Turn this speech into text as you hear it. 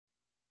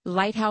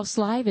Lighthouse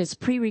Live is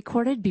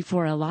pre-recorded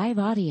before a live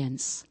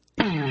audience.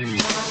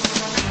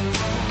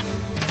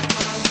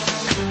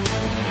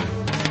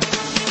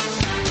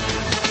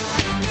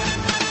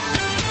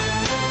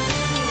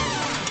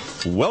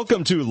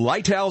 Welcome to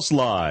Lighthouse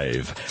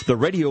Live, the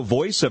radio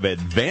voice of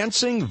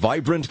advancing,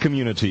 vibrant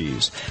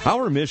communities.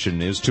 Our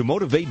mission is to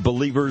motivate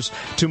believers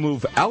to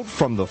move out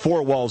from the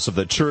four walls of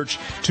the church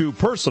to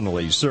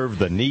personally serve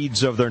the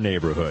needs of their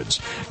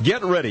neighborhoods.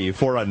 Get ready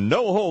for a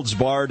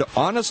no-holds-barred,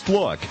 honest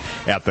look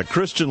at the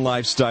Christian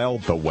lifestyle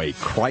the way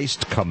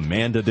Christ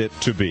commanded it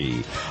to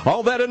be.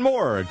 All that and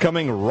more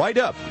coming right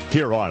up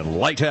here on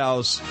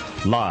Lighthouse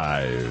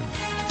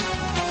Live.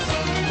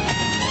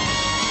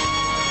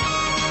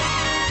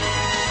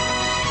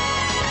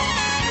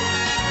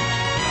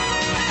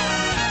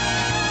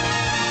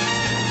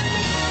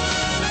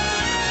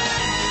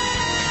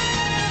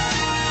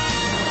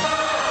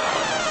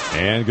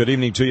 And good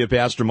evening to you,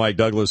 Pastor Mike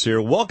Douglas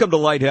here. Welcome to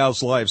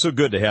Lighthouse Live. So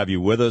good to have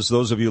you with us.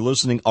 Those of you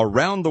listening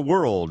around the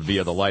world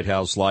via the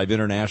Lighthouse Live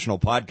International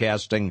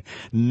Podcasting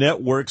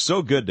Network,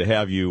 so good to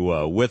have you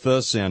with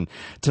us. And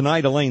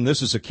tonight, Elaine,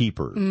 this is a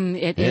keeper.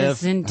 It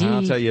is indeed.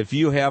 I'll tell you, if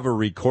you have a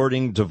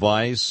recording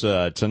device,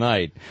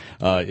 tonight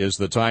is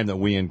the time that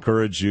we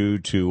encourage you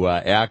to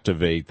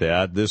activate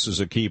that. This is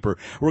a keeper.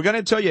 We're going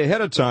to tell you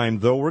ahead of time,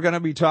 though, we're going to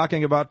be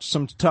talking about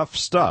some tough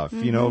stuff.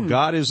 You know,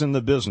 God is in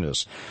the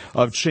business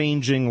of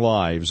changing lives.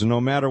 And no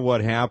matter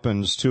what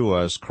happens to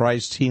us,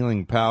 Christ's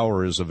healing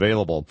power is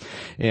available.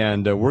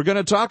 And we're going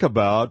to talk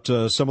about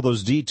some of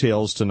those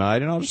details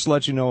tonight. And I'll just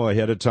let you know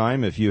ahead of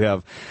time, if you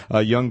have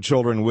young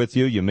children with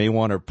you, you may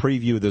want to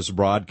preview this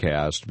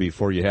broadcast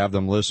before you have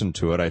them listen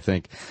to it. I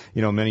think,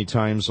 you know, many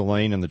times,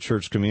 Elaine, in the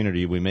church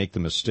community, we make the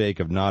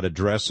mistake of not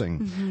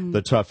addressing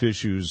the tough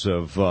issues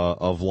of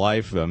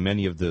life,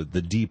 many of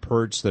the deep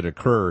hurts that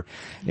occur.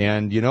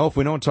 And, you know, if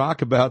we don't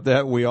talk about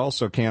that, we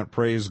also can't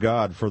praise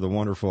God for the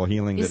wonderful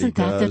healing that He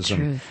does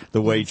and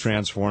the way He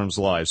transforms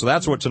lives. So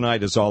that's what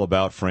tonight is all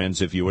about,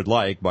 friends. If you would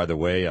like, by the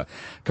way, a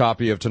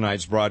copy of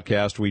tonight's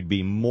broadcast, we'd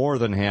be more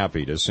than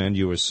happy to send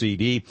you a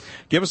CD.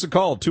 Give us a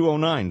call,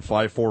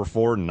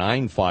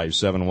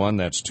 209-544-9571.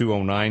 That's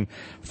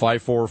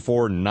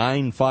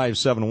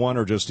 209-544-9571,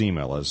 or just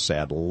email us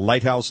at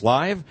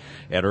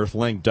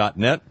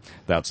lighthouselive@earthlink.net.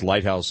 That's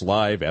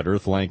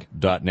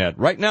lighthouselive@earthlink.net.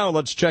 Right now,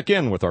 let's check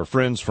in with our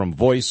friends from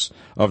Voice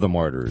of the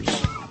Martyrs.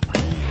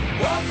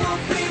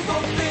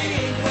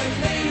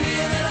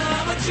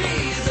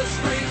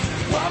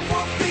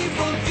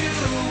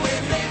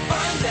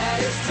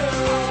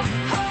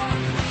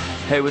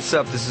 Hey, what's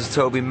up? This is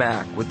Toby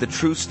Mack with the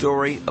true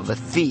story of a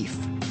thief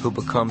who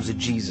becomes a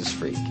Jesus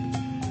freak.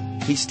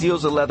 He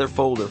steals a leather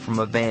folder from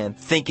a van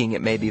thinking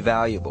it may be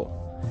valuable,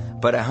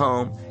 but at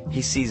home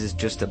he sees it's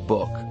just a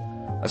book.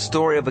 A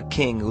story of a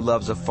king who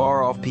loves a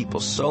far-off people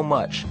so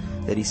much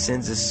that he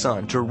sends his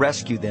son to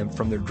rescue them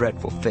from their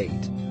dreadful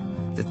fate.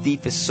 The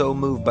thief is so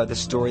moved by the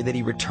story that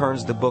he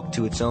returns the book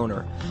to its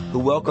owner, who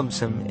welcomes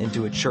him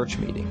into a church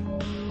meeting.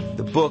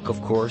 The book,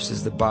 of course,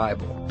 is the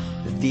Bible.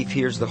 The thief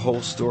hears the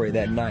whole story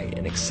that night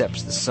and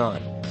accepts the Son,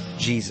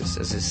 Jesus,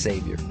 as his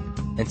Savior.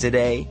 And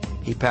today,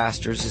 he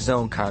pastors his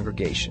own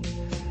congregation.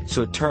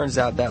 So it turns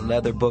out that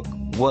leather book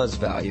was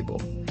valuable.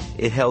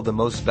 It held the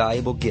most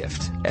valuable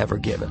gift ever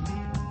given.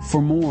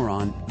 For more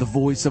on The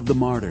Voice of the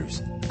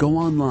Martyrs, go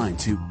online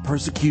to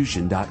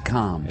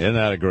persecution.com. Isn't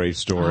that a great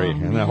story?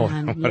 Isn't that what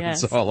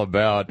it's all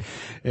about?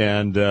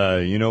 And,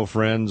 you know,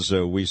 friends,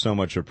 we so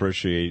much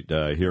appreciate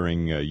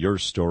hearing your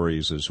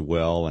stories as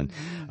well. And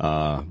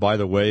by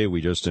the way,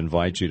 we just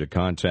invite you to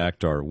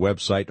contact our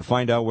website to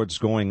find out what's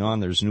going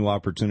on. There's new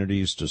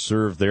opportunities to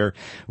serve there.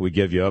 We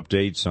give you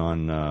updates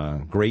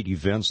on great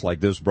events like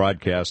this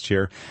broadcast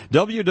here.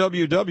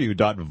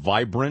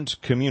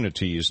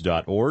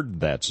 www.vibrantcommunities.org.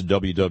 That's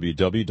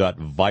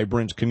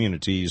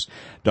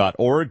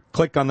www.vibrantcommunities.org.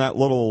 Click on that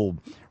little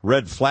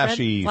red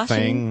flashy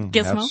thing.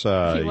 Gizmo,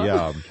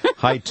 That's,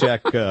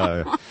 high-tech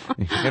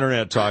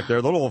internet talk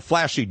there. The little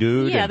flashy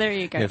dude. Yeah, there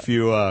you go. If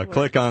you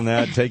click on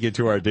that, take you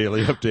to our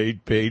daily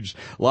update page.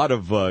 A lot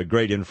of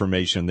great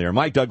information there.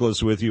 Mike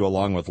Douglas with you,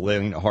 along with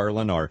Elaine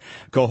Harlan, our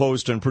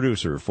co-host and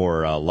producer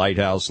for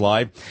Lighthouse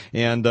Live.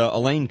 And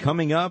Elaine,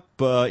 coming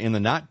up in the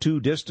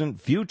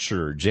not-too-distant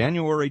future,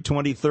 January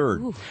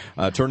 23rd,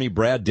 Attorney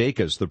Brad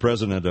Dacus, the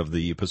president of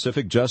the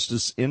Pacific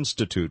Justice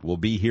Institute, will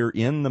be here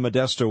in the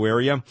Modesto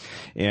area.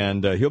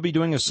 And he'll be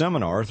doing a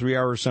seminar,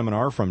 3-hour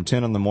seminar from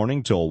 10 in the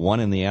morning till 1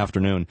 in the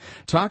afternoon,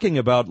 talking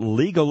about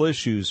legal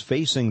issues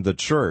facing the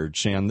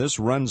church. And this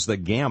runs the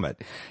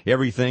gamut.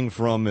 Everything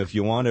from if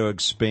you want to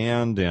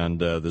expand and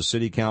the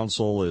city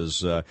council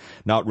is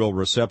not real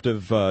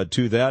receptive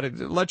to that, it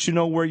lets you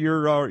know where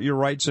your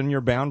rights and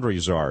your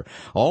boundaries are.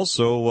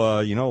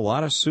 Also, you know, a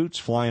lot of suits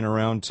flying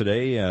around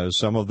today.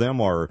 Some of them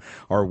are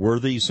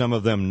worthy, some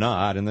of them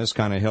not. And this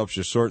kind of helps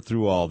you sort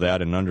through all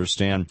that and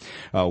understand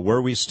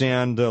where we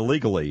stand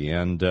legally.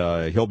 And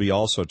he'll be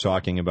also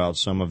talking about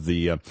some of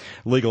the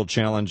legal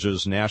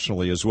challenges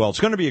nationally as well. It's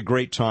going to be a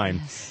great time.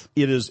 Yes.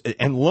 It is,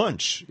 and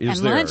lunch is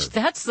and there. Lunch,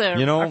 that's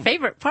our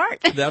favorite part.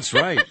 That's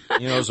right.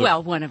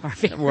 One of our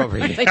favorite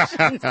parts.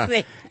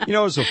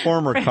 As a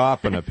former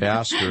cop and a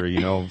pastor,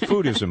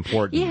 food is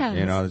important.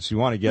 Yes. You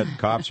want to get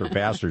cops or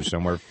pastors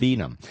somewhere, feed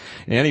them.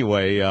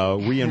 Anyway,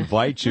 we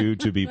invite you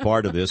to be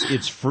part of this.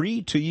 It's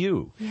free to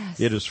you. Yes.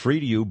 It is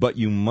free to you, but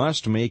you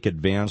must make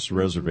advanced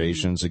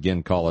reservations.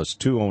 Again, call us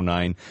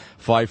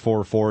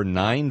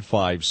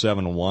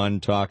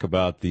 209-544-9571. Talk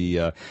about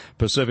the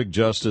Pacific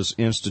Justice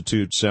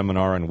Institute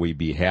seminar, and we'd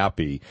be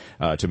happy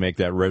to make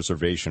that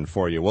reservation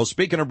for you. Well,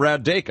 speaking of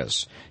Brad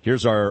Dacus,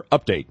 here's our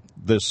update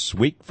this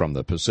week from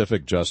the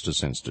Pacific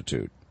Justice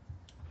Institute.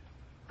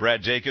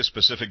 Brad Dacus,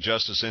 Pacific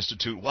Justice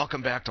Institute.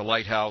 Welcome back to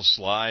Lighthouse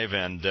Live,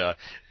 and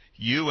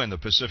you and the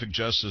Pacific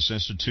Justice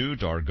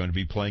Institute are going to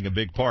be playing a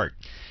big part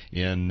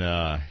in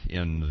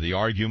the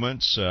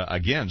arguments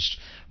against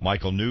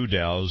Michael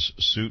Newdow's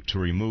suit to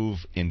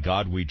remove "In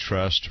God We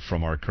Trust"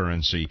 from our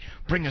currency.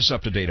 Bring us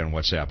up to date on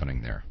what's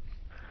happening there.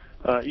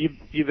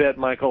 You bet,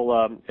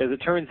 Michael. As it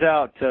turns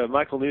out,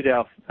 Michael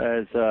Newdow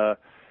has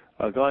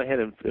gone ahead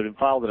and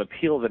filed an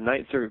appeal to the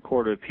Ninth Circuit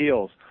Court of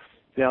Appeals.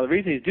 Now, the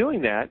reason he's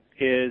doing that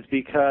is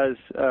because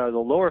the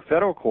lower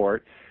federal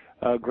court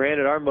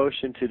granted our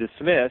motion to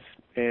dismiss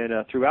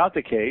and throughout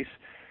the case,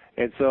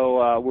 and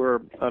so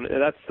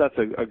that's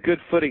a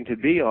good footing to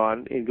be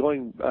on in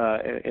going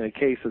in a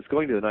case that's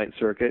going to the Ninth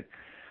Circuit.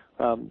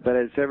 But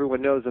as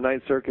everyone knows, the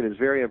Ninth Circuit is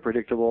very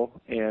unpredictable,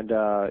 and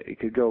it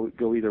could go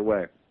either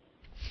way.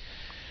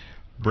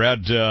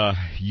 Brad,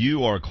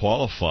 you are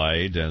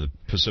qualified at the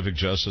Pacific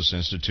Justice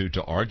Institute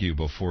to argue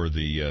before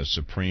the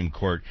Supreme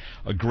Court.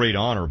 A great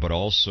honor, but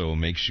also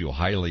makes you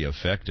highly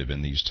effective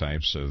in these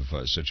types of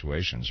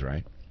situations,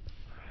 right?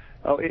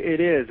 Oh, it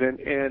is, and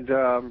in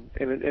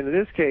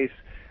this case,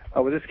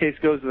 when this case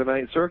goes to the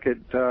Ninth Circuit,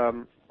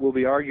 we'll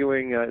be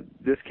arguing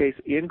this case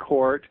in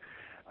court.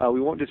 We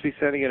won't just be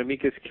sending an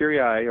amicus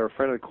curiae or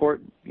friend of the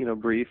court,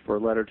 brief or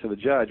letter to the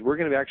judge. We're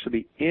going to actually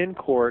be in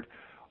court,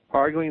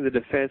 arguing the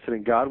defense and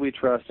 "In God We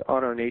Trust"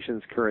 on our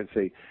nation's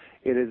currency.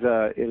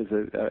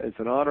 It's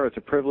an honor, it's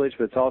a privilege,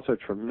 but it's also a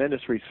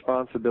tremendous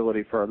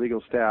responsibility for our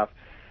legal staff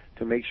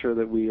to make sure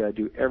that we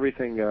do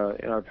everything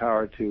in our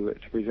power to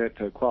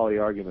present quality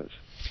arguments.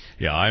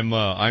 Yeah,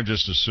 I'm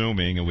just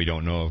assuming, and we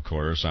don't know, of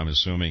course. I'm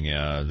assuming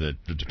that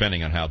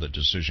depending on how the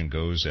decision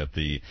goes at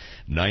the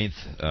Ninth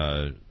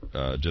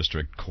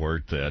District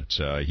Court,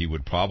 that he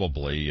would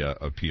probably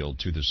appeal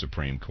to the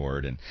Supreme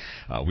Court. And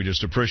we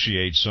just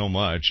appreciate so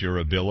much your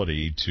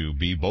ability to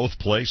be both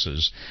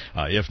places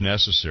if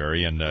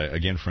necessary. And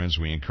again, friends,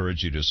 we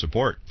encourage you to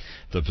support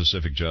the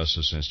Pacific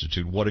Justice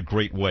Institute. What a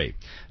great way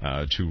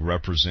to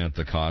represent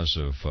the cause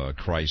of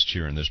Christ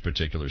here in this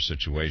particular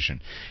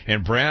situation.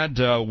 And Brad,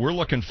 we're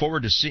looking forward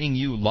to seeing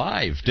you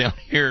live down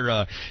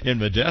here in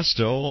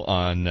Modesto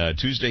on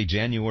Tuesday,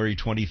 January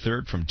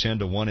 23rd from 10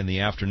 to 1 in the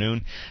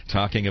afternoon,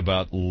 talking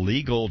about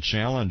legal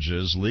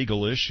challenges,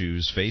 legal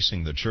issues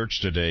facing the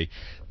church today.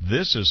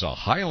 This is a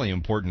highly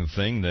important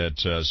thing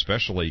that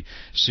especially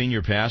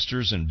senior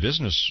pastors and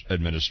business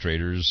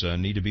administrators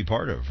need to be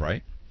part of,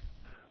 right?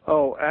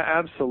 Oh,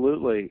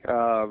 absolutely.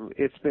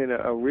 It's been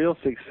a real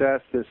success,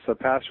 this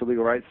Pastoral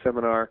Legal Rights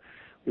Seminar.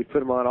 We put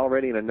them on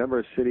already in a number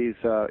of cities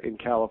in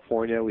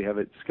California. We have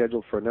it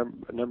scheduled for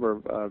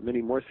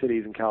many more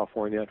cities in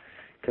California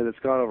because it's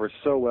gone over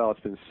so well.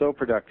 It's been so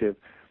productive,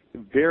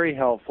 very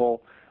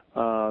helpful,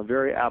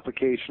 very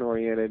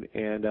application-oriented,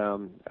 and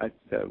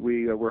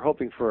we're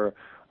hoping for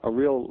a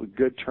real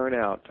good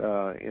turnout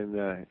on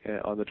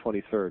the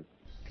 23rd.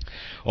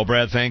 Well,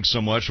 Brad, thanks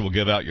so much. We'll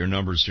give out your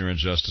numbers here in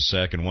just a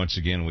second. Once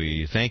again,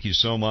 we thank you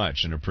so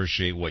much and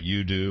appreciate what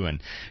you do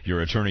and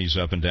your attorneys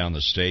up and down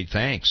the state.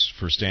 Thanks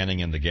for standing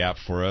in the gap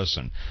for us,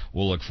 and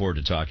we'll look forward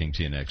to talking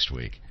to you next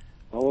week.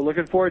 Well, we're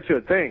looking forward to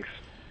it. Thanks.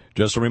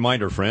 Just a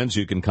reminder, friends,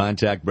 you can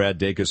contact Brad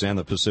Dacus and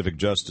the Pacific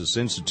Justice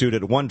Institute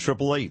at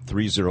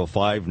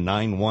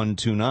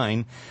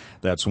 1-888-305-9129.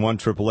 That's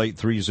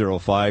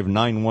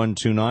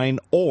 1-888-305-9129,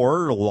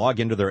 or log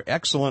into their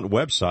excellent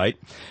website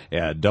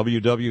at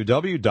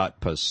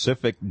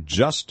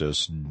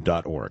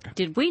www.pacificjustice.org.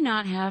 Did we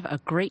not have a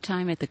great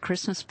time at the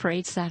Christmas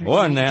parade Saturday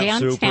Wasn't night?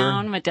 that Downtown super?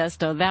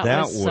 Modesto.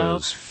 That was so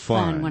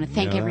fun. I want to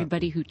thank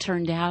everybody who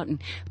turned out,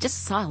 and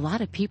just saw a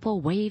lot of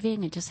people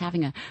waving and just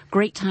having a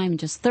great time, and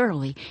just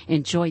thoroughly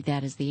enjoyed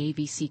that as the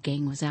AVC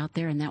gang was out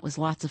there, and that was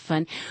lots of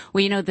fun.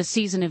 Well, the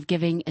season of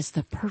giving is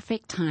the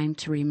perfect time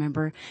to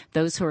remember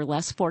those who are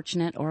less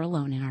fortunate or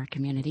alone in our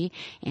community,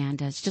 and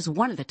it's just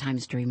one of the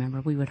times to remember.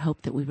 We would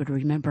hope that we would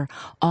remember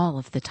all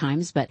of the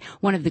times, but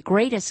one of the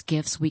greatest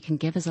gifts we can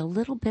give is a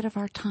little bit of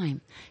our time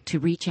to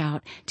reach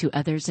out to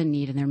others in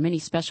need, and there are many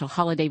special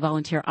holiday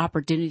volunteer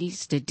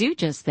opportunities to do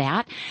just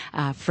that.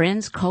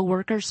 Friends,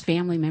 co-workers,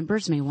 family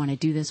members may want to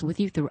do this with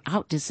you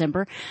throughout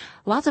December.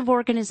 Lots of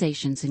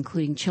organizations,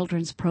 including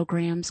children's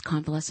programs,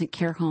 convalescent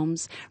care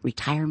homes,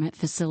 retirement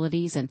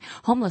facilities, and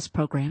homeless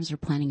programs are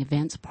planning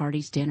events,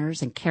 parties,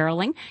 dinners, and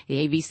caroling.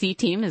 The AVC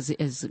team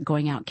is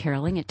going out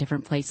caroling at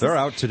different places. They're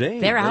out today.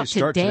 They're out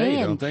start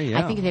today, don't and they?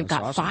 Yeah, I think they've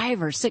got awesome.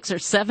 5 or 6 or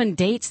 7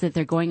 dates that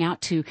they're going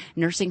out to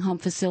nursing home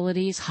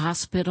facilities,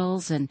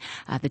 hospitals, and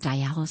the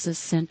dialysis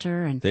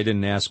center. And They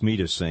didn't ask me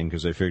to sing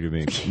because they figured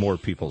it'd be more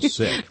people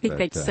sick. I think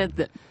they said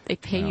that they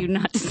pay you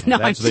not to. No,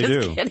 I'm that's they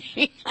just do.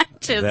 kidding. I'm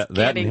just That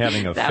kidding. and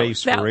having a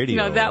face for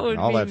radio. No, that would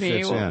all be that me.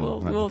 fits in.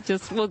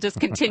 We'll just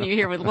continue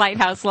here with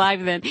Lighthouse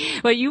Live then.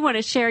 Well, you want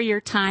to share your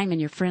time and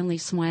your friendly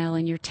smile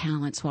and your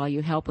talents while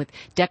you help with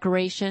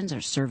decorations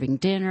or serving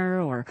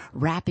dinner or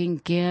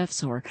wrapping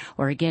gifts or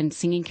again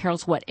singing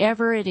carols,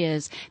 whatever it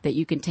is that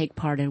you can take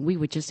part in. We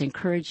would just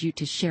encourage you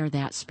to share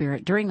that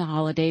spirit during the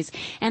holidays.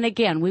 And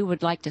again, we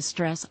would like to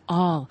stress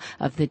all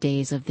of the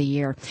days of the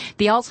year.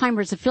 The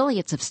Alzheimer's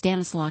affiliates of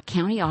Stanislaus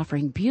County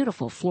offering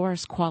beautiful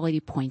florist quality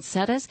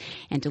poinsettias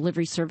and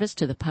delivery service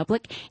to the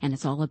public, and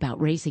it's all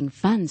about raising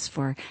funds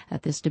for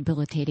this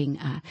debilitating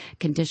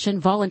condition.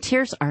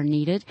 Volunteers are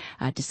needed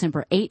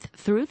December 8th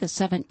through the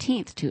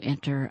 17th to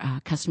enter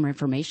customer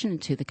information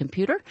into the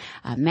computer,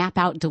 map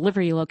out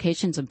delivery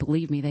locations, and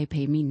believe me, they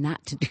pay me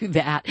not to do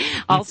that.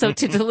 Also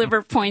to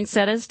deliver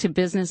poinsettias to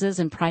businesses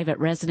and private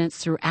residents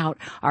throughout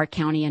our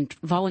county, and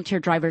volunteer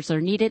drivers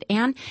are needed,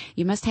 and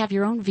you must have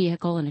your own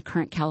vehicle and a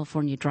current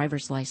California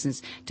driver's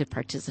license to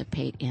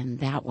participate in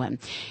that one.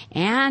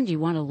 And you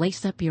want to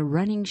lace up your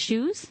running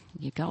shoes?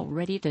 You go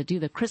ready to do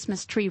the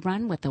Christmas tree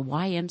run with the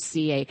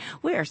YMCA.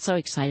 We are so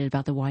excited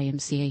about the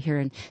YMCA here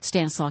in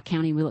Stanislaus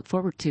County. We look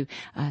forward to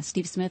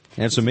Steve Smith.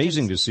 And it's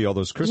amazing to see all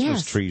those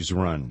Christmas trees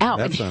run. Out.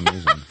 That's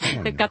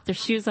amazing. They've got their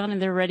shoes on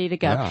and they're ready to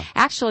go. Yeah.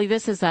 Actually,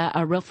 this is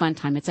a real fun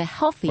time. It's a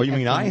healthy Oh, you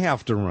mean event. I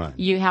have to run?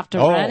 You have to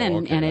run,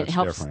 and it that's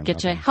helps different.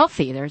 get you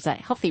healthy. There's that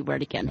healthy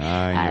word again.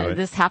 I knew it.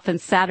 This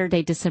happens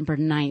Saturday, December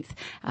 9th,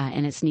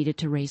 and it's needed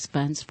to raise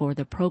funds for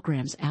the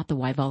programs at the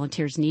Y.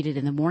 Volunteers needed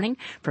in the morning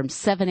from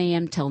 7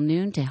 a.m. till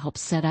noon to help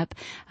set up,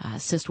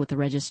 assist with the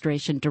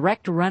registration,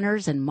 direct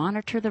runners, and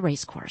monitor the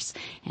race course,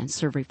 and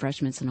serve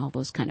refreshments and all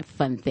those kind of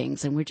fun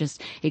things. And we're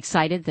just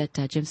excited that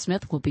Jim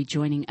Smith will be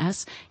joining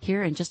us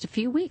here in just a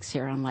few weeks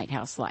here on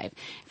Lighthouse Live.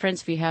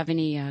 Friends, if you have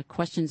any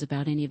questions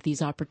about any of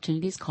these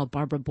opportunities, call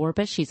Barbara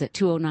Borba. She's at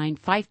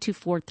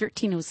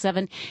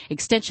 209-524-1307,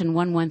 extension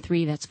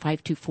 113. That's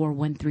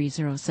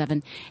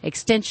 524-1307,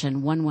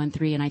 extension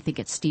 113. And I think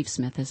it's Steve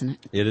Smith, isn't it?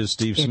 It is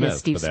Steve Smith, It is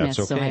Steve but Smith,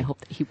 that's okay. so I hope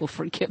that he will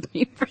forgive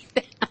me for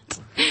that.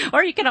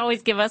 Or you can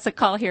always give us a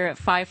call here at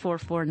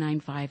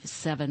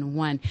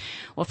 544-9571.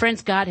 Well,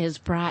 friends, God has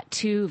brought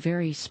 2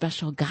 very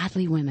special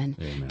godly women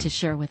to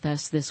share with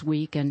us this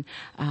week. And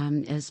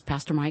as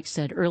Pastor Mike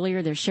said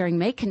earlier, their sharing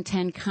may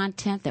contain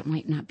content that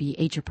might not be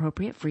age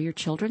appropriate for your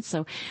children.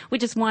 So we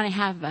just want to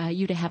have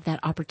you to have that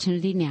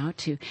opportunity now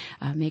to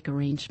make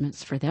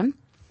arrangements for them.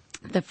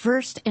 The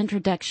first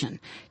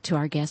introduction to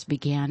our guest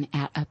began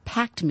at a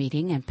PACT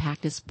meeting, and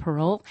PACT is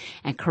Parole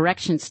and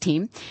Corrections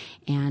Team.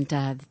 And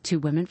the 2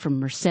 women from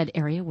Merced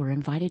area were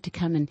invited to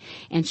come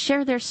and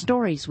share their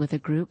stories with a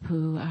group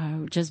who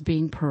are just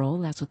being parole.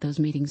 That's what those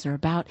meetings are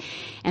about.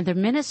 And their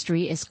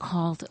ministry is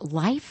called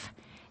Life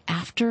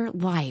After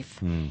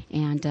Life.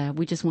 And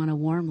we just want to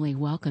warmly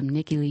welcome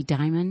Nikki Lee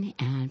Diamond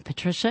and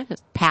Patricia,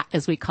 Pat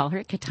as we call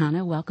her,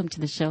 Katana. Welcome to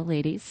the show,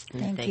 ladies.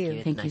 Thank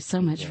you. Thank you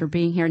so much for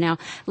being here. Now,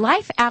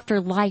 Life After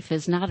Life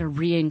is not a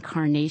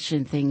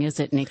reincarnation thing, is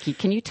it, Nikki?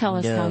 Can you tell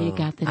us how you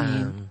got the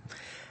name?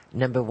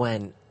 Number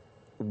one,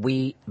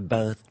 we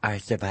both are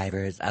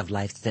survivors of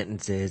life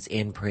sentences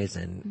in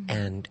prison.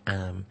 And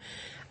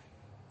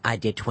I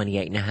did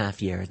 28 and a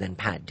half years, and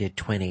Pat did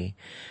 20.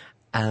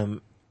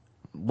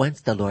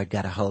 Once the Lord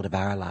got a hold of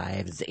our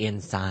lives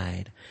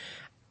inside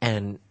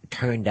and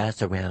turned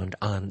us around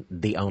on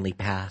the only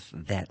path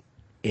that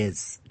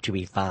is to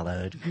be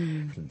followed,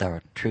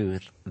 the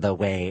truth, the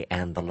way,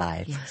 and the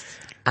life. Yes.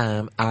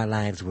 Our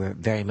lives were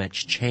very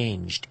much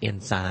changed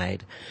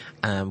inside.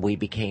 We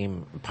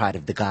became part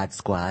of the God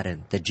Squad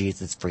and the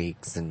Jesus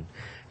Freaks, and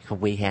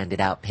we handed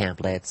out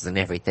pamphlets and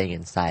everything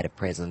inside of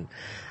prison.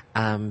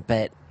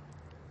 But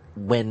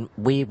when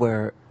we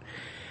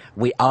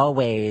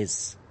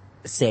always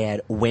said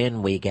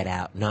when we get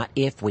out, not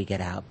if we get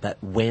out, but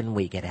when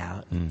we get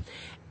out.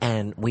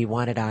 And we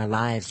wanted our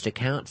lives to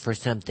count for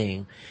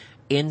something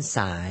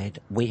inside.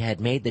 We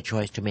had made the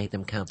choice to make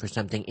them count for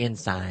something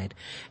inside,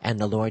 and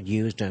the Lord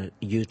used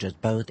us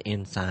both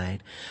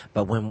inside.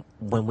 But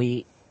when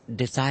we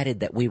decided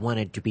that we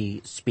wanted to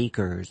be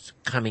speakers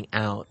coming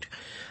out,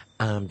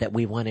 that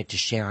we wanted to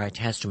share our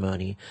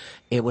testimony,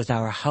 it was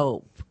our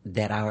hope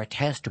that our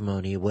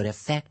testimony would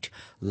affect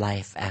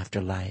life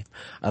after life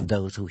of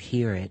those who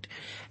hear it,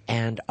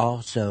 and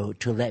also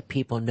to let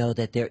people know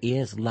that there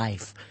is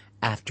life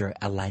after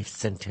a life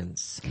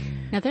sentence.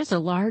 Now, there's a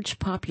large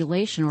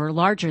population, or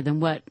larger than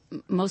what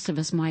most of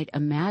us might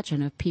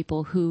imagine, of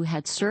people who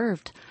had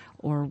served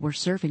or were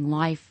serving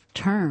life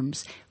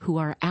terms who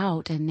are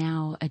out and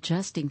now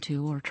adjusting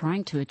to or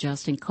trying to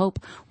adjust and cope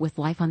with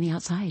life on the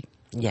outside.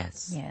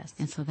 Yes. Yes.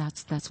 And so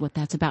that's what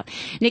that's about.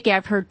 Nikki,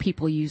 I've heard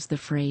people use the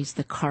phrase,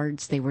 the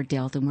cards they were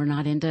dealt, and we're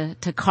not into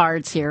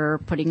cards here or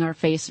putting our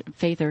faith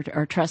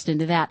or trust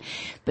into that.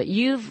 But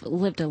you've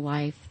lived a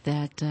life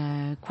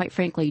that, quite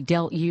frankly,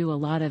 dealt you a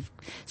lot of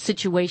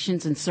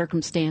situations and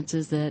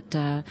circumstances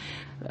that,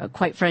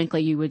 quite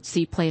frankly, you would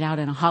see played out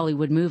in a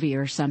Hollywood movie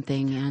or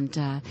something.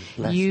 And,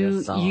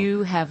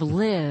 you have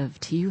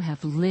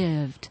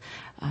lived,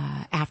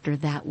 after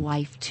that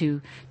life to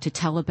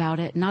tell about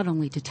it, not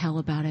only to tell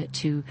about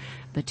it,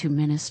 but to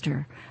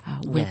minister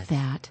with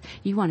that.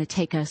 You want to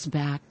take us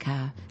back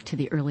to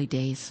the early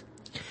days.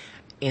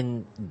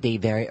 In the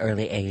very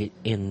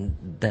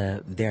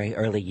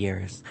early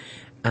years,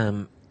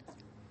 I'm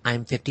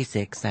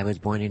 56. I was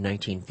born in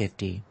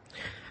 1950,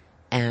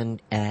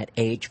 and at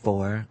age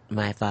 4,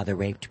 my father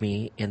raped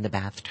me in the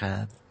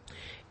bathtub,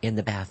 in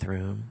the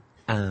bathroom.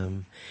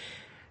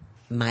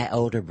 My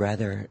older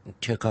brother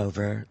took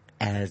over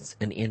as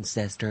an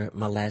incester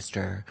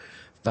molester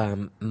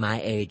from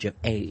my age of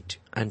 8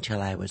 until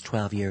I was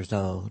 12 years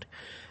old.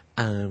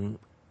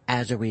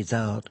 As a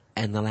result,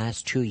 and the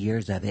last 2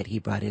 years of it, he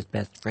brought his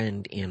best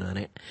friend in on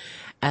it.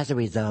 As a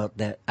result,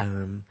 that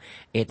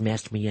it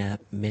messed me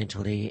up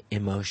mentally,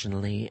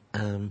 emotionally.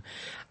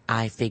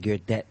 I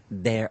figured that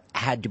there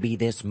had to be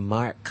this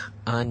mark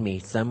on me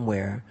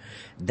somewhere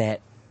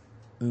that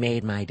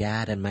made my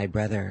dad and my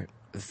brother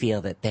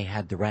feel that they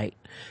had the right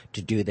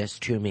to do this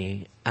to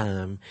me.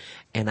 And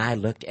I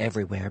looked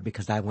everywhere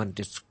because I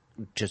wanted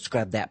to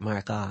scrub that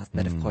mark off,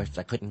 but of course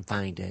I couldn't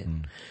find it.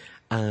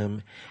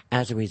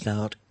 As a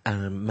result,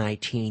 my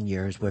teen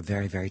years were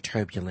very, very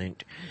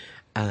turbulent.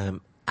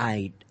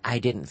 I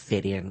didn't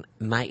fit in.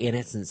 My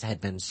innocence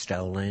had been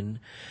stolen,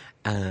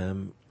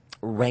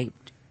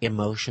 raped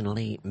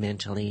emotionally,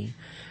 mentally,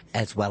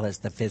 as well as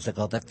the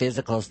physical. The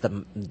physical's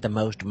the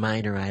most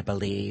minor, I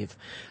believe.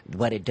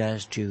 What it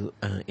does to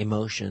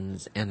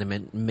emotions and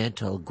the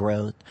mental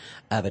growth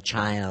of a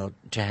child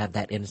to have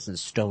that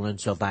innocence stolen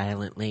so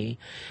violently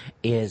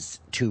is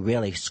to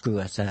really screw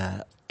us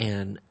up.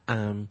 And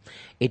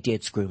it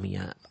did screw me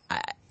up.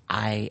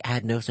 I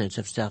had no sense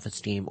of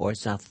self-esteem or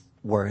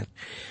self-worth.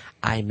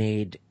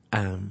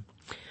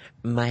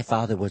 My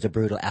father was a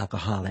brutal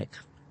alcoholic.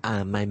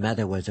 My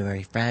mother was a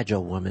very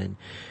fragile woman.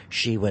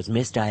 She was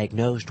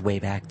misdiagnosed way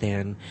back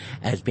then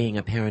as being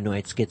a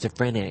paranoid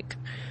schizophrenic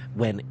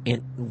when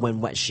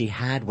what she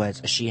had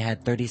was she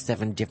had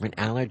 37 different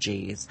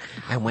allergies.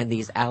 And when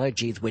these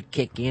allergies would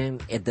kick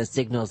in, the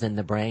signals in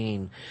the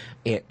brain,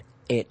 it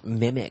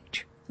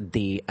mimicked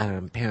the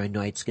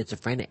paranoid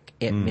schizophrenic.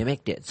 It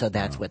mimicked it. So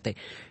that's what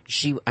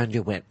she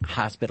underwent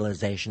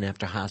hospitalization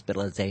after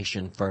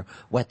hospitalization for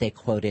what they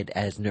quoted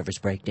as nervous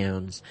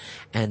breakdowns.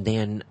 And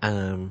then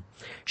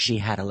she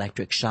had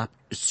electric shock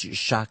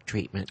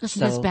treatment.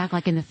 So that's back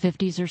like in the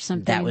 50s or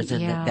something? That was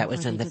in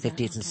the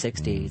 50s and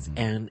 60s.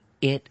 And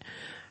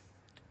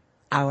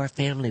our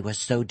family was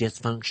so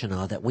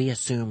dysfunctional that we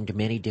assumed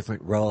many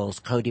different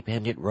roles,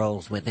 codependent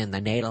roles within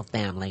the natal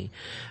family,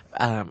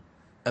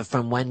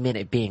 from one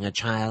minute being a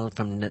child,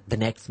 from the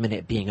next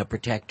minute being a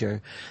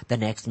protector, the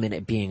next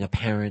minute being a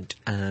parent.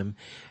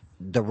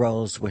 The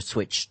roles were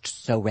switched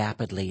so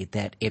rapidly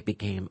that it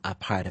became a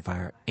part of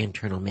our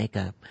internal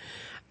makeup.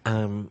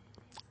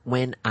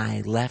 When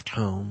I left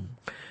home,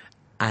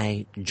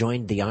 I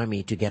joined the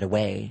Army to get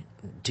away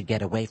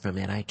from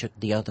it. I took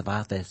the oath of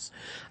office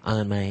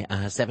on my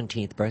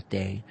 17th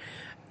birthday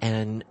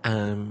and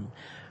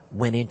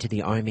went into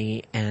the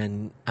Army,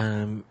 and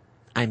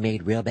I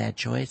made real bad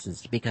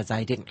choices because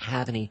I didn't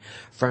have any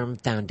firm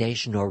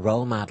foundation or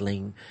role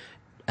modeling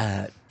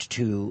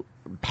to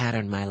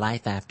pattern my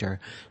life after.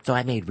 So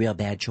I made real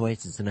bad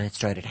choices, and I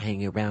started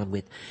hanging around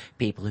with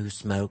people who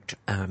smoked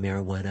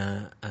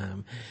marijuana.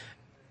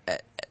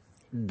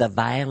 The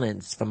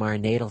violence from our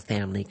natal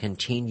family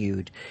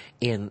continued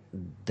in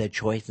the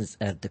choices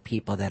of the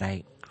people that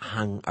I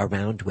hung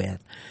around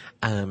with.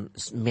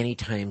 Many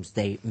times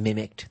they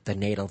mimicked the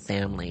natal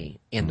family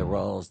in the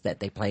roles that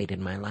they played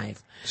in my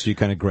life. So you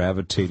kind of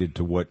gravitated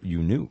to what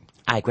you knew.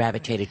 I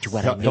gravitated to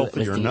what I knew.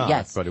 Healthy or not,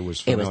 yes, but it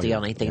was familiar. It was the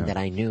only thing that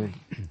I knew.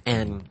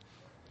 And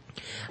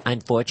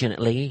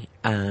unfortunately,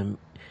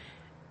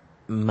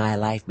 my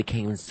life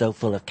became so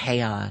full of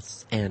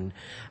chaos and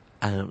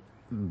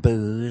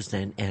booze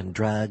and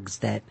drugs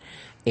that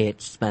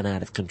it spun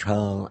out of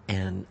control,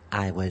 and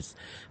I was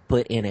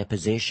put in a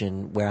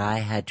position where I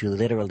had to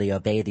literally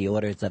obey the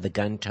orders of a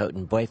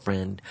gun-toting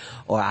boyfriend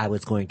or I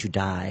was going to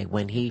die.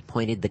 When he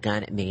pointed the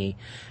gun at me,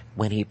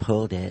 when he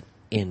pulled it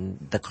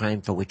in the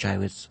crime for which I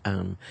was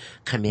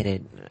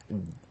committed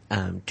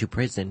to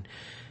prison,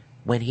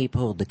 when he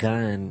pulled the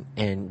gun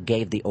and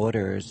gave the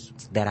orders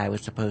that I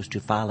was supposed to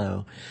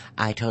follow,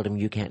 I told him,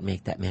 "You can't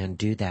make that man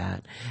do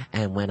that."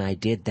 And when I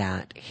did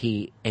that,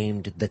 he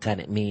aimed the gun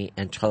at me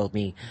and told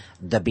me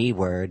the B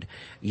word,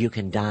 "You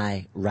can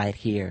die right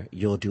here.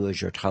 You'll do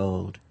as you're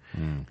told."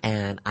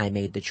 And I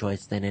made the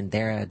choice then and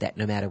there that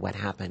no matter what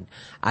happened,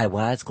 I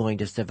was going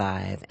to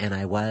survive and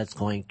I was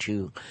going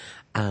to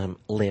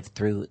live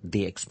through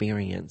the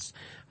experience.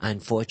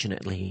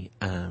 Unfortunately,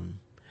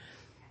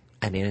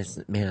 an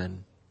innocent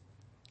man,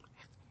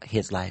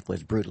 his life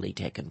was brutally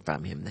taken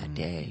from him that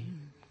day.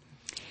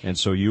 And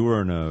so you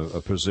were in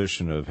a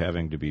position of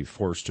having to be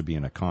forced to be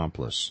an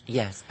accomplice.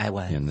 Yes, I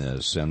was. In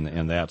this,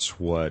 and that's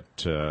what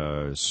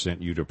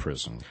sent you to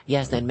prison.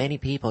 Yes, and many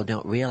people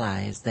don't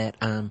realize that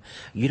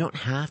you don't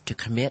have to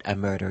commit a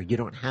murder. You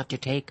don't have to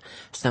take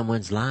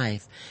someone's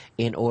life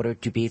in order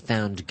to be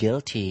found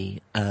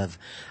guilty of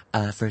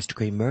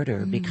first-degree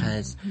murder,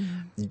 because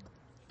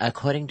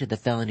according to the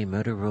felony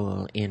murder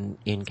rule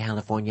in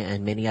California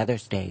and many other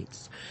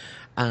states,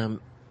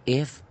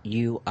 if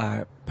you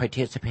are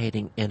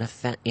participating in a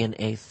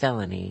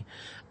felony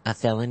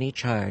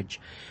charge,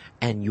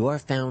 and you're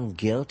found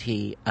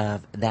guilty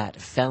of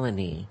that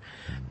felony,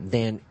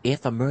 then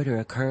if a murder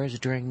occurs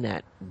during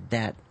that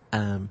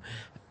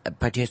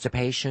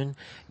participation,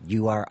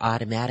 you are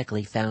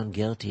automatically found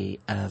guilty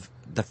of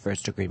the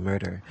first-degree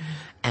murder,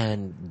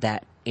 and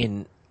that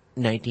in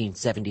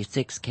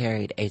 1976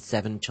 carried a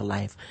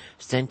 7-to-life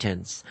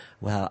sentence.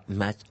 Well,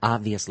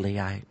 obviously,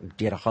 I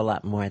did a whole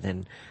lot more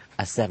than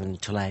a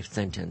 7-to-life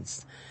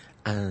sentence,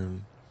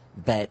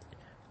 but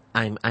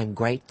I'm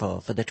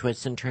grateful for the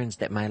twists and turns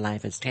that my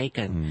life has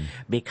taken,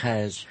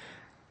 because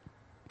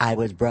I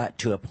was brought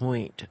to a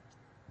point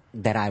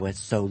that I was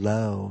so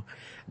low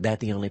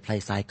that the only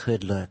place I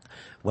could look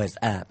was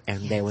up,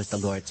 and there was the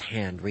Lord's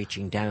hand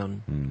reaching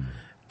down,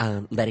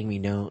 letting me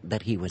know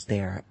that He was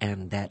there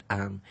and that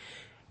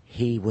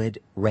He would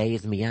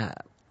raise me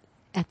up.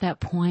 At that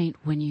point,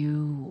 when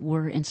you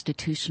were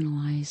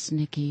institutionalized,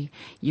 Nikki,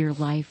 your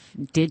life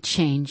did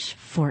change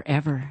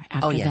forever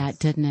after that,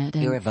 didn't it?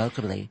 And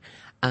irrevocably.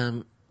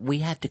 We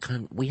had to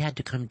come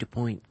to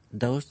point.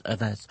 Those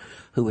of us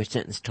who were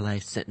sentenced to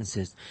life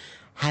sentences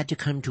had to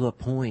come to a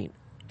point,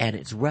 and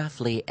it's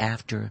roughly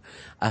after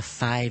a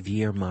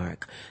 5-year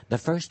mark. The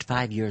first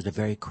 5 years are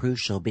very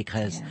crucial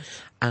because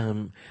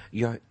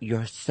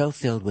you're so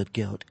filled with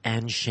guilt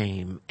and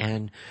shame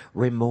and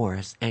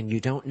remorse, and you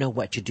don't know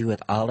what to do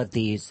with all of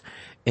these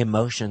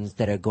emotions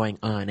that are going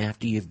on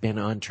after you've been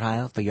on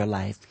trial for your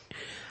life.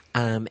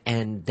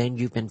 And then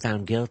you've been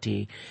found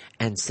guilty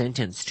and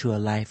sentenced to a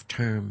life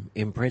term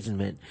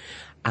imprisonment.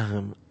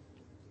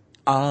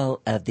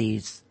 All of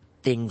these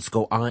things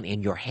go on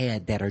in your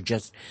head that are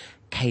just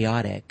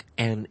chaotic,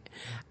 and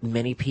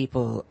many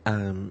people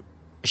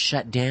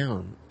shut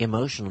down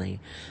emotionally.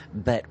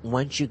 But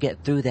once you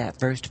get through that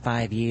first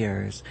 5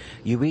 years,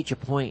 you reach a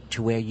point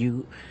to where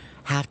you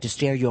have to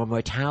stare your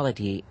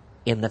mortality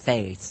in the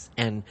face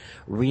and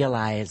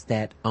realize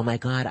that, oh my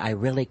God, I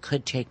really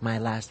could take my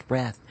last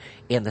breath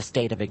in the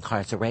state of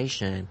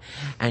incarceration.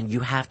 And you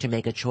have to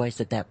make a choice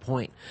at that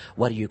point.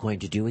 What are you going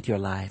to do with your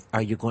life?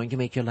 Are you going to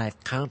make your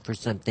life count for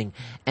something?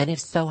 And if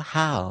so,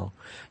 how?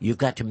 You've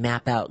got to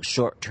map out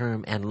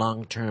short-term and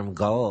long-term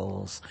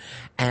goals.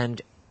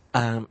 And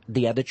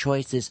the other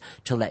choice is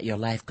to let your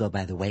life go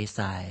by the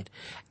wayside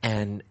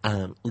and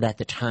let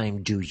the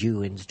time do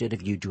you instead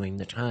of you doing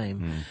the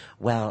time.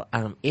 Well,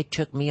 it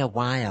took me a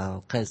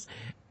while, because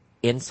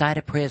inside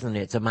a prison,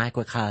 it's a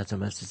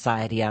microcosm of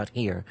society out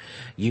here.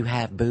 You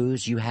have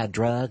booze, you have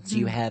drugs,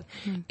 you have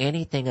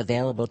anything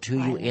available to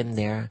you in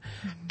there,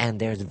 and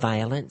there's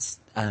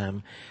violence.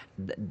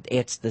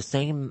 It's the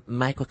same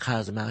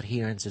microcosm out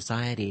here in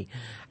society,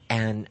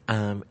 and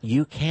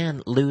you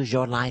can lose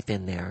your life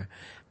in there.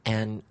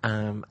 And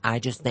I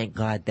just thank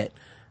God that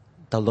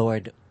the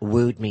Lord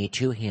wooed me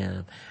to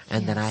Him,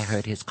 and then I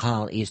heard His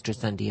call Easter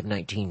Sunday of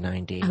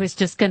 1990. I was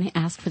just going to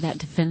ask for that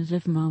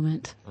definitive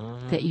moment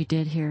that you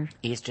did hear.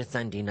 Easter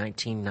Sunday,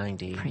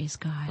 1990. Praise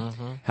God.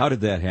 How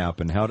did that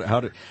happen? How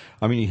did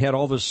I mean, you had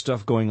all this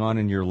stuff going on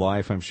in your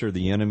life. I'm sure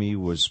the enemy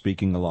was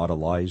speaking a lot of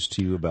lies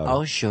to you about it.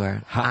 Oh,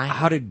 sure.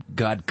 How did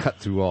God cut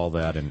through all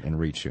that and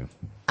reach you?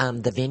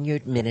 The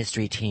Vineyard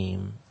Ministry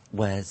team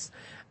was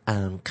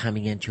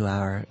coming into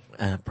our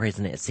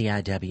prison at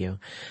CIW,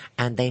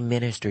 and they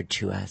ministered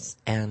to us.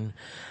 And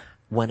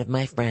one of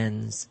my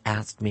friends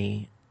asked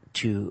me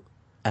to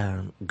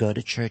go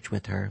to church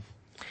with her.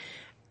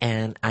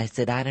 And I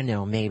said, I don't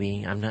know,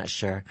 maybe, I'm not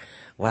sure.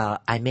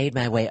 Well, I made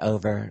my way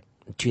over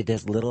to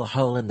this little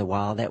hole in the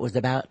wall that was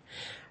about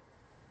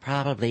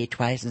probably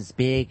twice as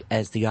big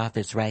as the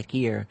office right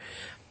here.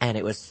 And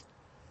it was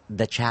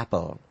the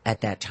chapel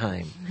at that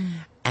time.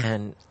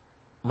 And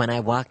when I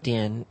walked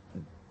in,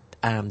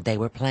 they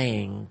were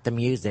playing the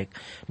music.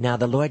 Now,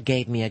 the Lord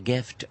gave me a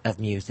gift of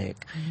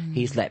music.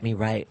 He's let me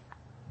write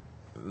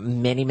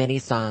many, many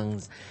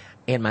songs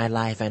in my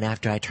life, and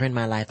after I turned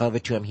my life over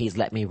to Him, He's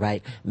let me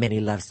write many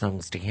love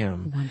songs to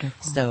Him.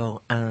 Wonderful.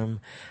 So,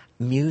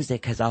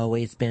 music has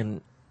always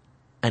been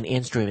an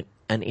instrument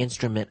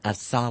of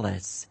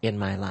solace in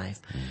my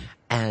life.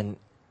 And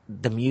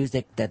the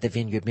music that the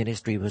Vineyard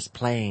Ministry was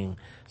playing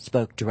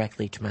spoke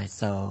directly to my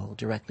soul,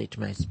 directly to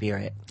my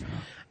spirit.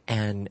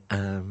 And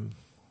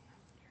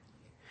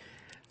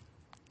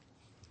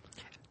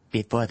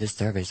before the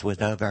service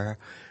was over,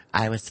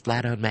 I was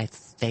flat on my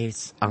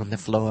face on the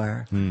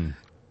floor,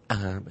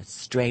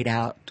 straight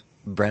out,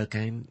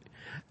 broken,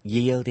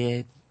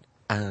 yielded,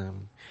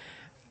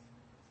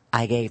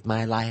 I gave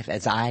my life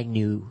as I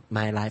knew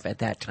my life at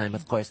that time.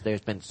 Of course,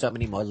 there's been so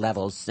many more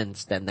levels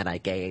since then that I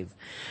gave.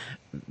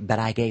 But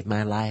I gave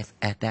my life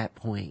at that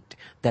point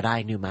that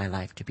I knew my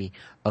life to be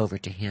over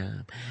to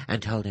him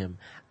and told him,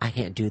 I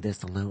can't do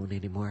this alone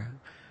anymore.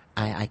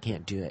 I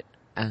can't do it.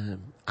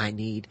 I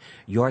need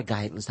your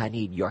guidance. I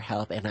need your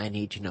help, and I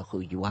need to know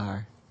who you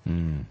are.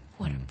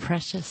 What a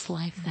precious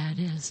life that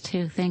is,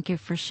 too. Thank you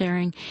for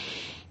sharing.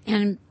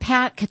 And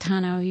Pat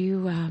Catano,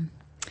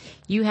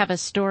 you have a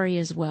story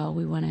as well.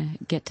 We want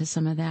to get to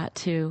some of that,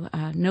 too.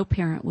 No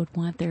parent would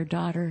want their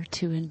daughter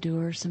to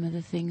endure some of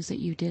the things that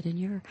you did in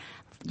your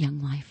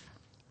young life.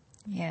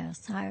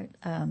 Yes, I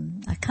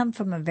come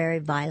from a very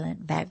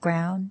violent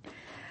background.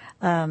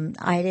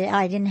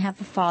 I didn't have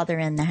a father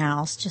in the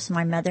house, just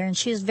my mother, and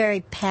she was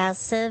very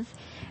passive,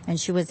 and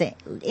she was an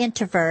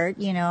introvert,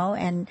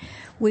 and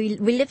we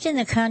lived in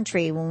the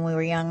country when we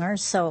were younger,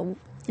 so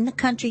in the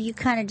country you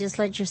kind of just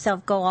let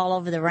yourself go all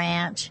over the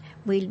ranch.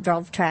 We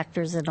drove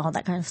tractors and all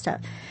that kind of stuff.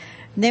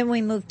 Then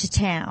we moved to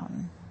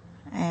town,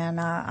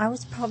 and I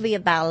was probably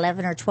about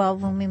 11 or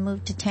 12 when we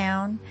moved to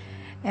town,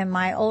 and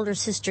my older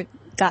sister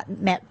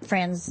met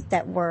friends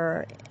that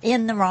were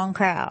in the wrong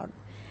crowd.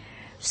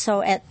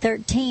 So at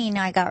 13,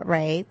 I got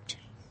raped.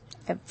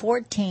 At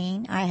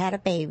 14, I had a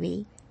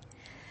baby.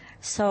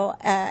 So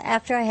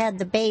after I had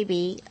the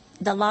baby,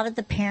 a lot of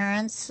the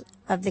parents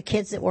of the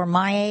kids that were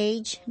my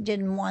age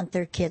didn't want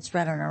their kids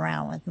running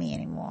around with me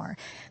anymore.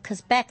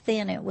 Because back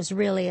then, it was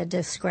really a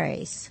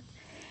disgrace.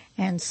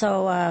 And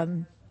so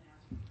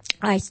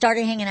I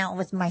started hanging out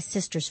with my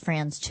sister's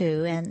friends,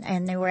 too,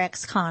 and they were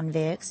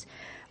ex-convicts.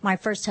 My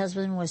first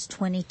husband was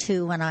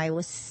 22 when I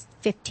was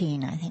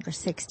 15, I think, or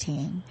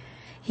 16.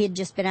 He had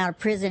just been out of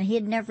prison. He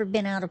had never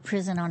been out of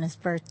prison on his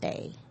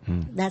birthday.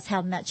 That's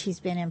how much he's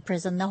been in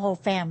prison, the whole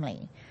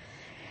family.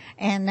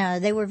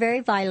 And they were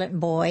very violent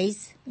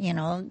boys,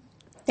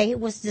 They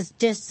was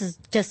just as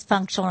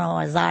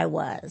dysfunctional as I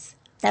was.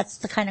 That's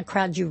the kind of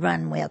crowd you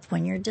run with.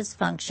 When you're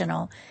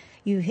dysfunctional,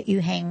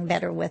 you hang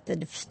better with the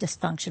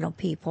dysfunctional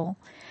people.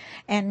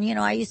 And,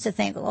 I used to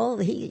think, oh,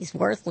 he's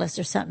worthless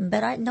or something,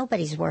 but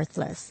nobody's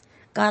worthless.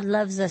 God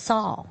loves us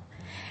all.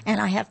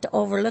 And I have to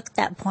overlook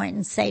that point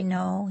and say,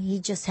 no, he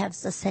just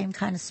has the same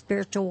kind of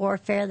spiritual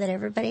warfare that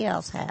everybody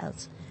else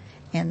has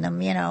in them,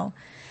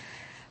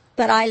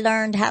 But I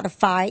learned how to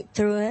fight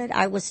through it.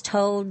 I was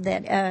told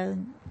that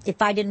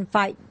if I didn't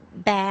fight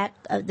back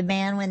the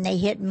man when they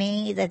hit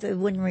me, that they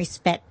wouldn't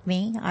respect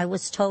me. I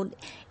was told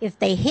if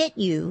they hit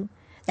you,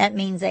 that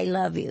means they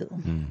love you.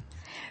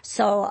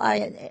 So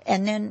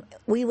and then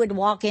we would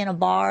walk in a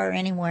bar or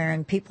anywhere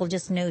and people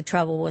just knew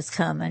trouble was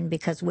coming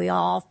because we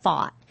all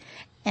fought.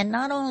 And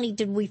not only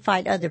did we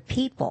fight other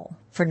people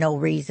for no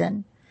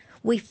reason,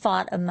 we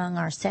fought among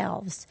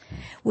ourselves.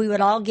 We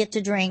would all get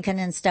to drinking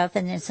and stuff,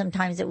 and then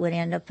sometimes it would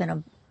end up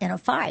in a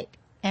fight.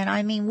 And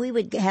I mean, we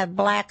would have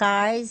black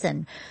eyes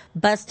and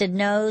busted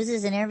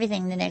noses and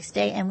everything the next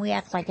day, and we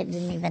act like it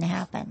didn't even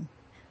happen.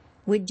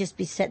 We'd just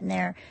be sitting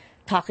there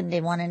talking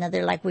to one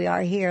another like we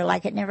are here,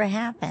 like it never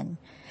happened.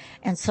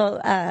 And so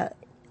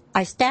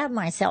I stabbed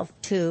myself,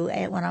 too,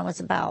 when I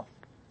was about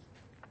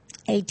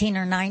 18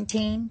 or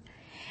 19.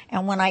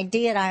 And when I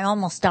did, I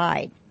almost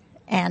died.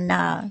 And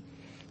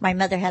my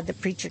mother had the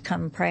preacher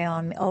come pray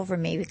over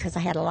me because I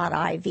had a lot of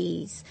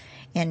IVs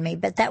in me.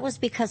 But that was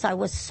because I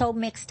was so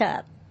mixed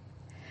up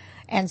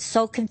and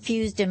so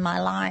confused in my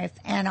life.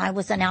 And I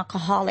was an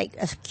alcoholic,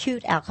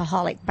 acute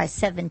alcoholic by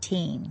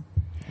 17.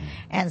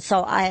 And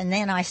so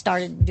then I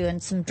started doing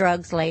some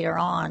drugs later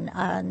on.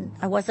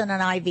 I wasn't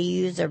an IV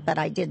user, but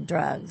I did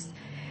drugs.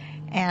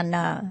 And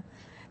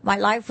my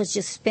life was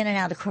just spinning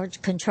out of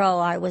control.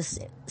 I was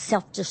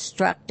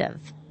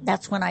self-destructive.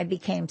 That's when I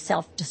became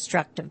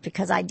self-destructive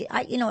because it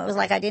was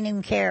like I didn't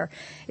even care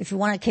if you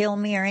want to kill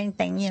me or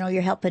anything.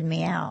 You're helping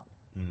me out.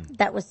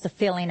 That was the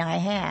feeling I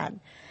had,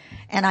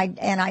 and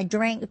I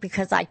drank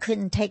because I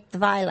couldn't take the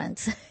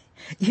violence.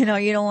 You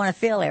don't want to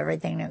feel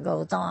everything that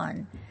goes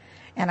on.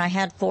 And I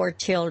had 4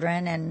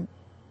 children, and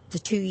the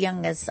 2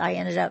 youngest I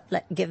ended up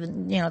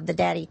giving. The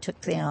daddy took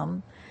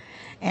them,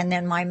 and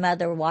then my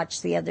mother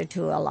watched the other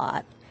 2 a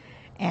lot.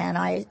 And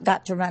I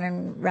got to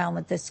running around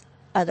with this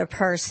other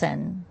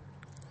person.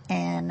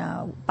 And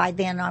by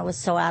then I was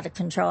so out of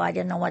control, I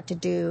didn't know what to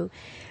do.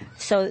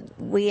 So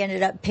we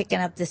ended up picking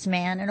up this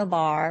man in a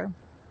bar.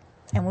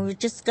 And we were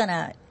just going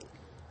to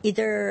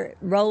either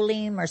roll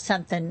him or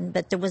something.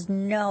 But there was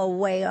no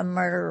way a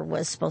murder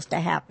was supposed to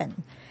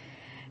happen.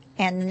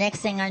 And the next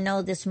thing I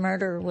know, this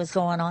murder was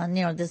going on.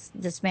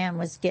 This man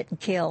was getting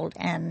killed.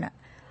 And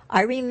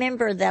I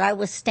remember that I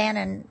was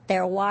standing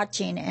there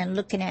watching and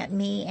looking at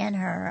me and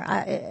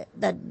her.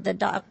 The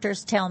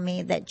doctors tell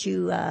me that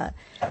you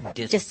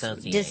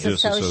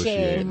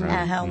disassociate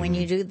right. When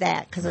you do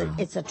that because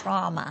it's a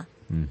trauma.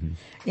 And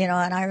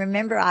I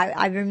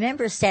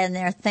remember standing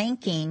there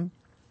thinking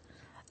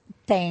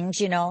things,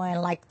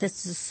 and like,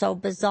 this is so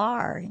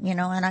bizarre,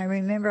 and I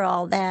remember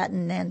all that.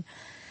 And then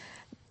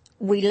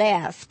we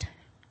left,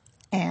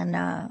 and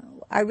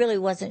I really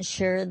wasn't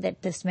sure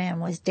that this man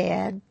was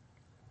dead.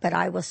 but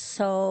I was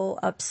so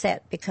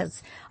upset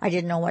because I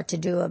didn't know what to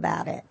do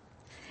about it.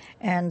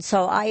 And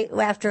so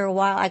after a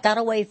while, I got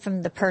away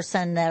from the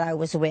person that I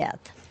was with.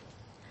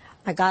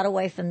 I got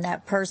away from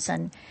that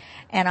person.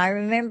 And I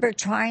remember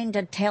trying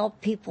to tell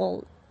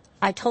people,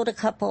 I told a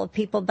couple of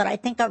people, but I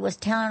think I was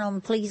telling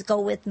them, please go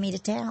with me to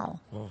tell.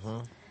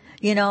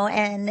 You know,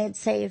 and they'd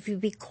say, if you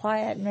be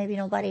quiet, maybe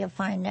nobody will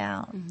find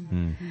out.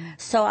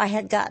 So I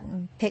had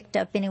gotten picked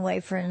up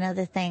anyway for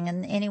another thing.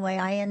 And anyway,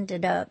 I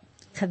ended up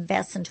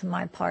confessing to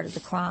my part of the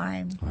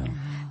crime.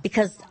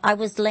 Because I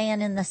was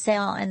laying in the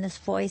cell and this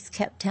voice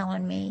kept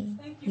telling me,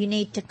 you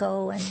need to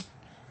go and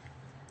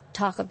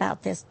talk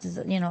about this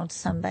to, you know, to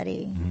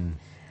somebody.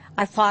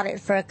 I fought it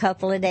for a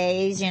couple of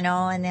days, you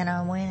know, and then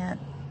I went.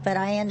 But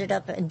I ended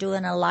up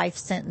doing a life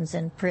sentence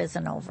in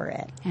prison over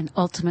it. And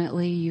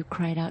ultimately, you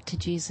cried out to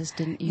Jesus,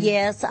 didn't you?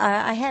 Yes,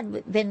 I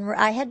had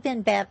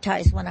been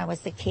baptized when I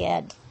was a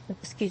kid.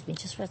 Excuse me,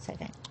 just for a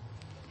second.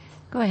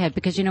 Go ahead,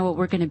 because you know what?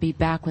 We're going to be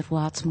back with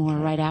lots more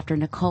right after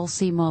Nicole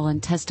C.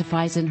 Mullen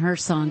testifies in her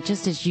song,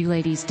 just as you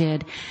ladies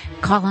did,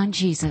 Call on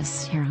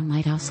Jesus, here on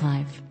Lighthouse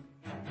Live.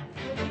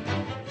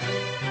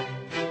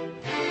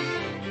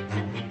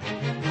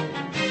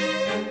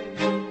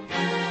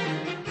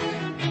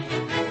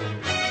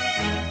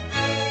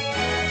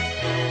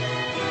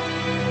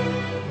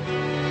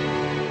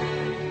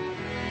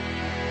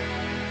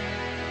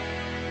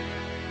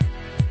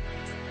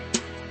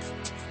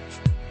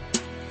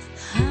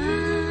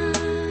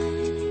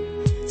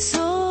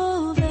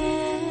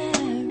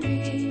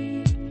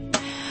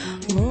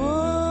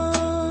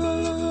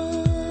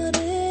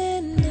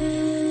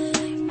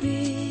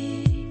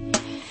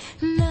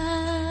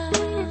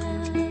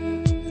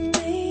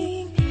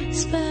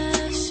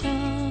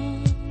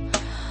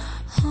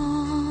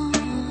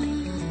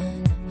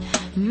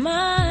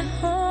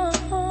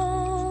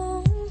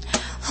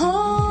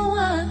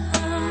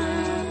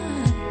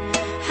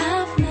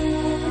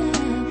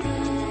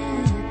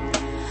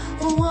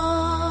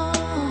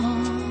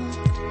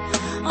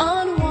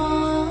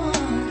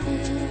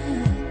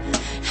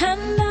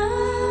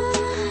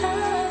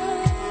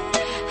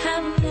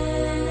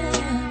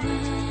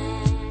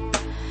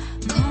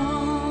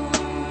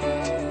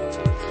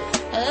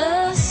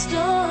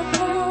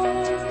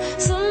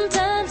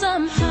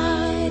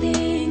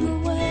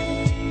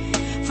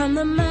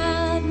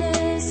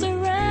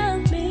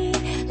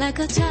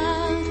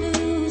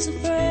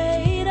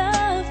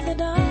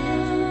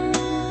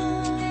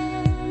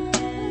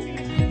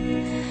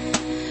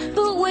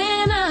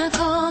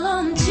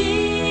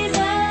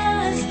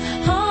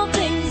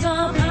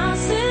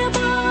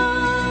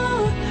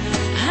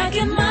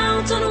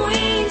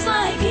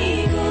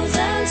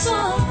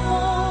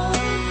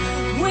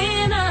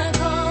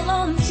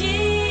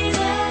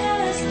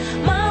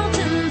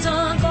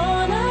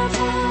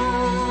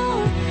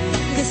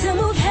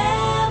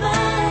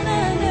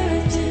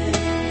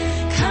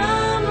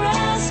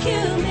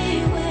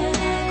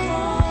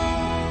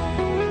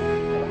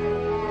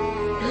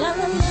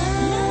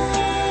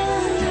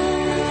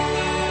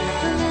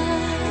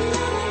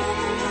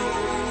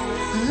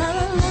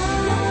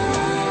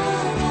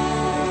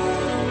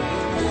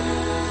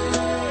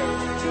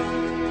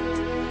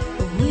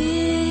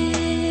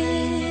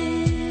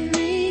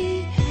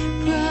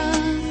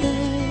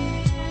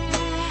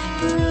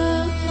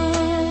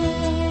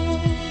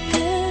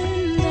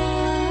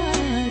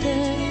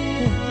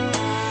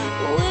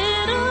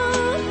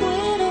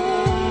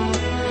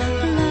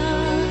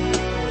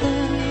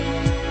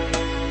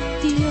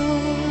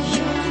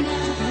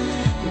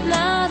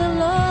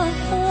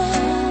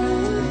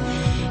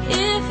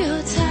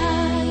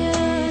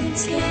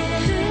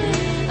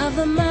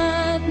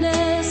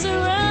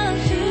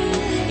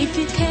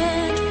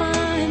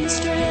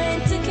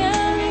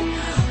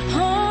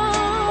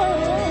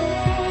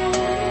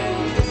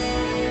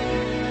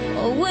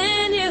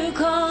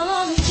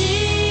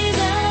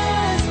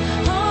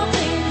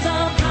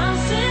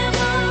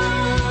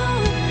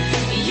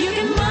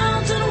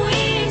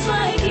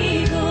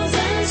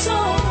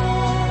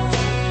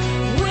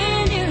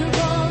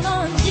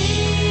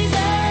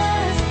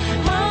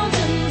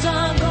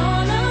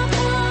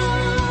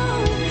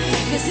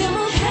 Cause it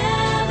will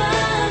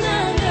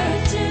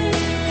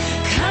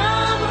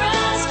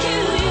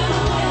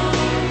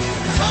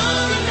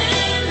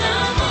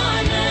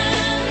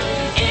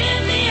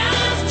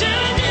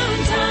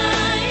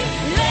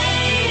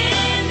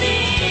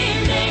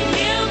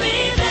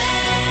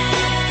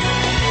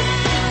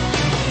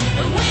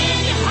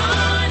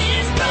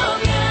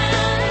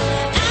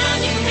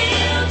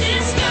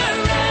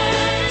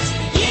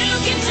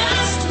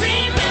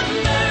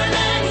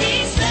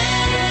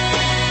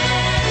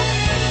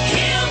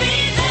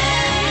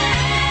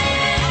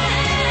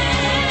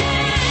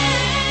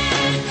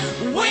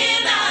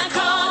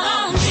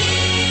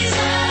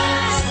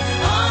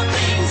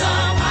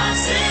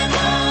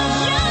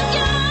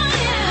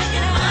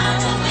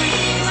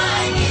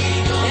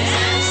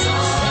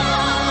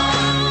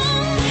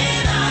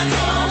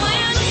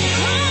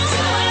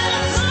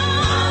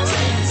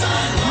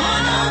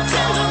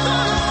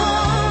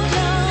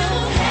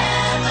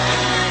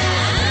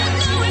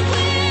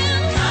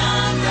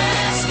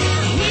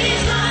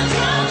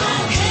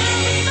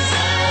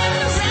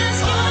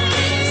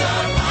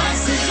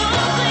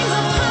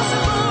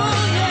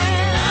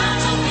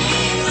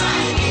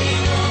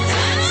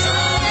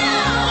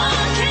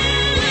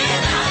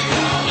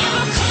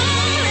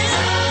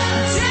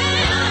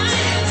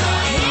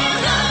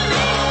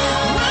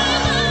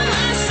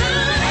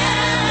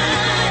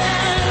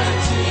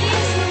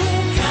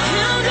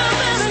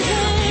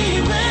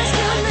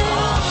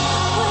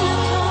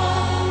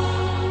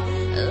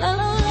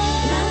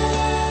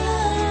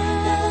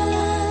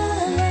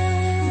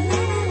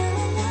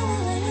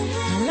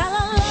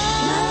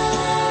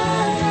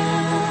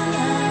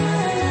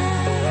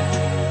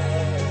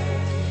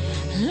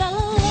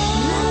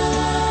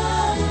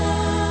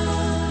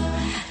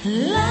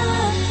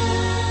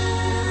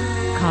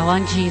Call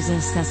on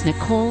Jesus. That's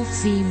Nicole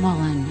C.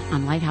 Mullen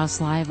on Lighthouse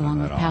Live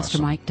along with Pastor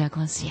awesome? Mike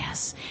Douglas.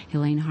 Yes,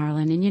 Elaine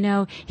Harlan. And you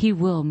know, he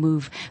will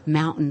move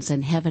mountains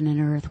and heaven and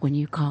earth when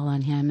you call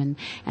on him.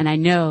 And I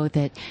know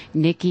that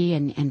Nikki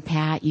and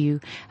Pat, you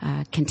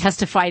can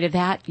testify to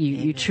that.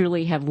 You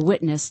truly have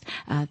witnessed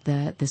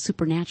the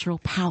supernatural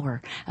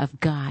power of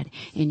God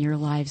in your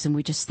lives. And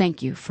we just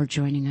thank you for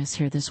joining us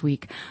here this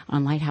week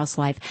on Lighthouse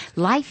Live.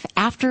 Life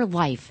After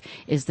Life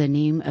is the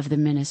name of the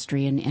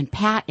ministry. And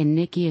Pat and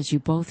Nikki, as you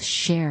both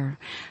share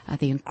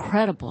the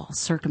incredible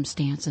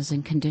circumstances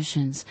and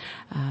conditions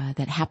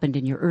that happened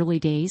in your early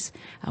days,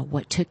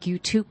 what took you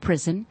to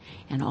prison,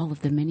 and all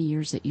of the many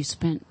years that you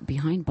spent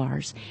behind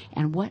bars,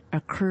 and what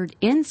occurred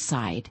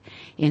inside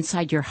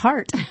your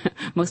heart,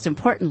 most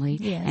importantly,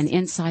 Yes. and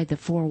inside the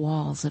four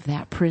walls of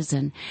that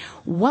prison.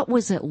 What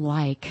was it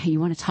like?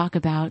 You want to talk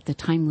about the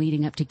time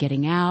leading up to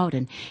getting out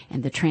and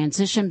the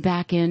transition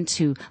back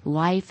into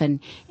life and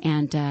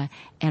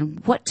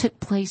what took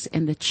place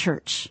in the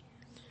church?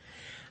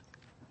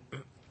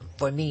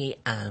 For me,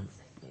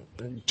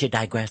 to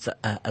digress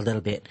a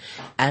little bit,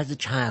 as a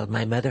child,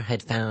 my mother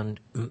had found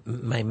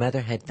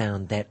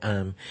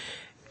that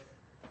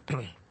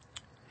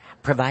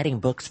providing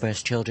books for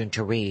us children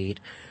to read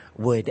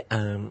would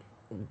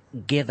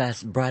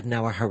broaden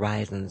our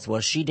horizons.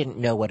 Well, she didn't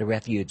know what a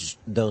refuge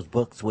those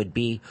books would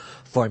be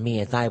for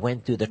me as I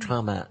went through the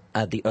trauma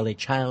of the early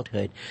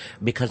childhood,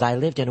 because I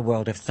lived in a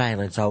world of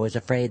silence, always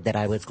afraid that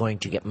I was going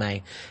to get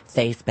my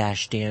face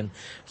bashed in.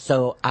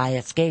 So I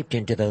escaped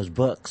into those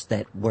books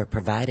that were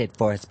provided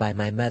for us by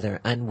my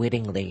mother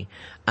unwittingly,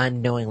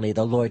 unknowingly.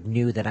 The Lord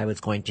knew that I was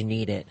going to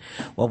need it.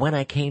 Well, when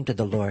I came to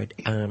the Lord,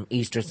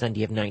 Easter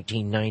Sunday of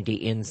 1990,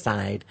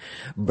 inside,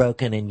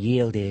 broken and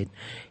yielded,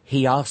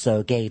 He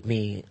also gave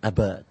me a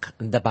book,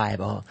 the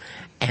Bible,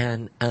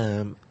 and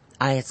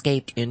I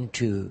escaped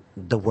into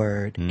the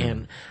Word,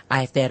 and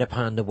I fed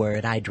upon the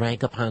Word. I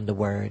drank upon the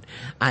Word.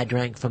 I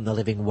drank from the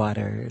living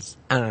waters.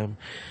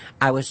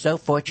 I was so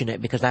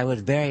fortunate because I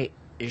was very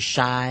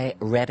shy,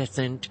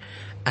 reticent.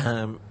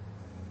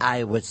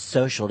 I was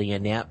socially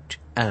inept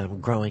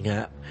growing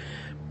up.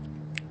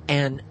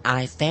 And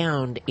I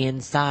found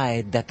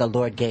inside that the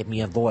Lord gave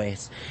me a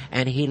voice,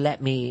 and He let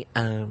me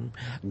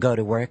go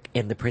to work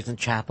in the prison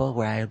chapel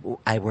where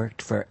I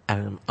worked for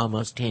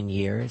almost 10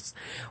 years.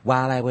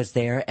 While I was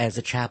there as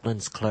a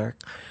chaplain's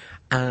clerk,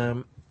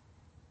 I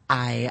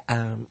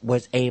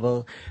was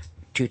able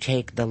to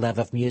take the love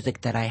of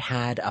music that I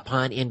had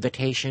upon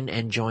invitation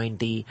and join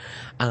the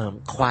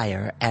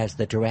choir as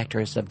the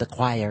directors of the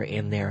choir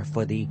in there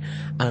for the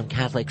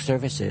Catholic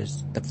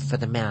services, for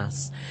the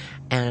Mass.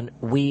 And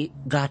we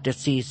got to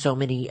see so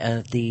many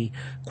of the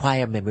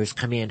choir members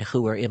come in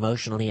who were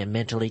emotionally and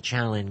mentally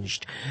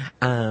challenged,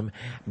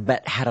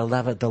 but had a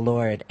love of the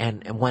Lord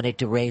and wanted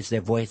to raise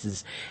their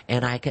voices.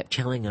 And I kept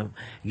telling them,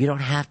 you don't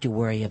have to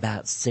worry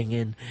about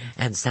singing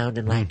and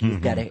sounding like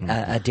you've got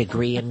a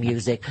degree in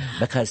music,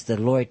 because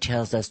the Lord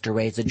tells us to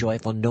raise a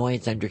joyful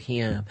noise unto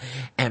Him.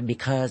 And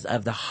because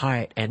of the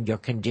heart and your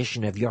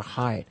condition of your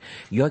heart,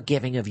 your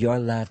giving of your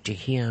love to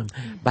Him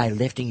by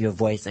lifting your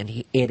voice,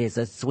 and it is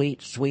a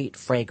sweet, sweet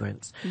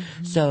fragrance.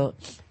 So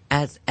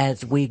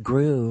as we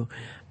grew,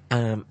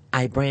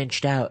 I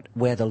branched out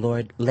where the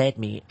Lord led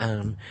me.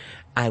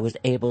 I was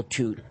able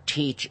to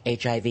teach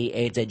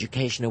HIV/AIDS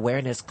education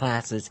awareness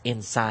classes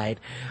inside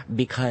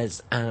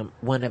because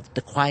one of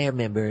the choir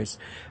members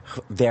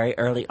very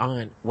early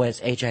on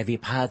was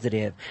HIV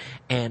positive,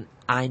 and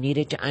I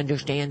needed to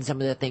understand some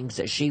of the things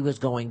that she was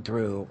going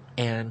through,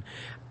 and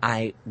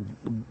I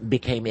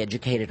became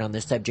educated on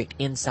the subject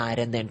inside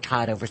and then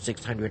taught over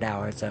 600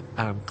 hours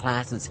of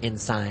classes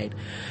inside.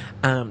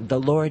 The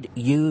Lord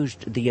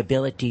used the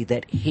ability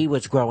that He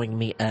was growing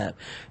me up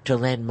to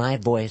lend my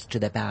voice to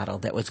the battle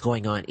that was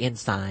going on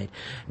inside.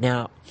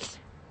 Now,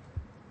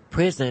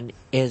 prison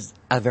is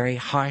a very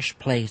harsh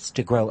place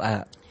to grow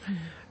up.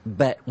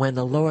 But when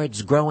the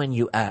Lord's growing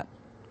you up,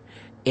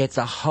 it's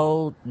a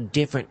whole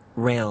different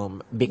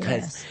realm,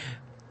 because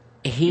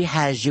He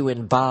has you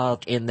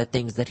involved in the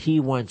things that He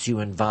wants you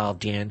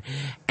involved in,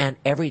 and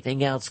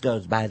everything else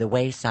goes by the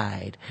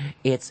wayside.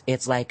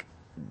 It's like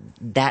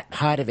that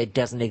part of it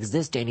doesn't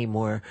exist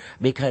anymore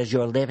because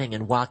you're living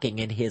and walking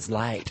in His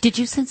light. Did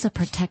you sense a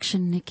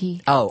protection,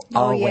 Nikki? Oh,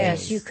 always.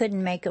 Yes, you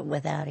couldn't make it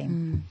without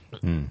Him.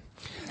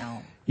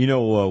 No. You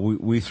know,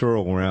 we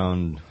throw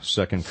around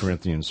 2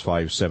 Corinthians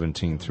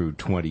 5:17 through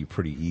 20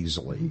 pretty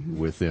easily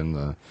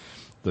within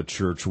the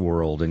church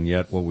world, and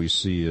yet what we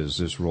see is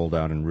this rolled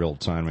out in real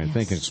time. I'm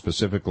thinking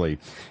specifically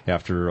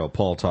after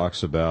Paul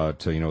talks about,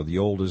 the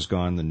old is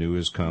gone, the new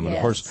is come. And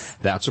of course,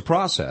 that's a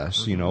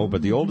process,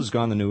 but the old is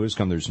gone, the new is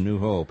come, there's new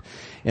hope.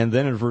 And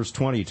then in verse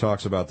 20, he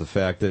talks about the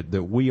fact that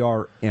we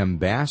are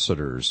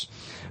ambassadors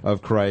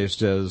of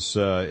Christ as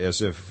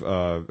if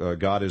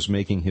God is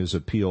making His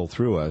appeal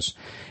through us.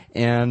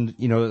 And,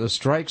 it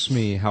strikes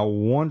me how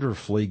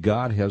wonderfully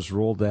God has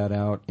rolled that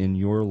out in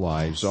your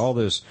lives. All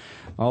this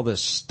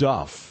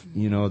stuff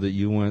stuff, that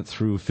you went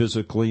through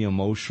physically,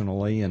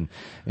 emotionally,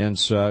 and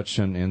such,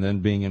 and then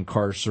being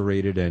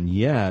incarcerated, and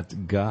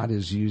yet God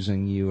is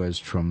using you as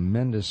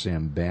tremendous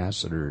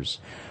ambassadors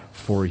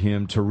for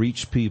Him to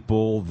reach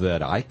people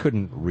that I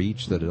couldn't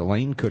reach, that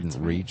Elaine couldn't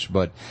reach,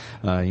 but,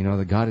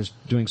 that God is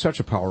doing such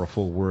a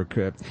powerful work.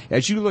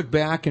 As you look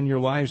back in your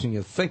lives and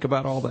you think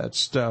about all that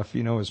stuff,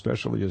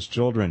 especially as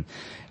children,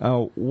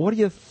 what do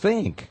you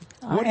think?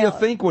 What do you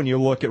think when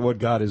you look at what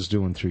God is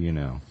doing through you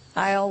now?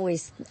 I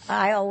always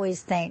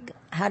think,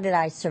 how did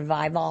I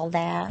survive all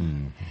that?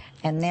 Mm-hmm.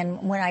 And then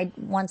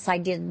once I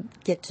did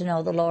get to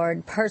know the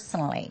Lord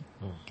personally,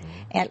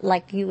 and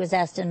like you was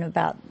asking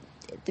about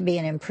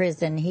being in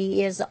prison,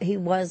 He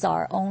was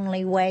our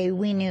only way.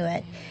 We knew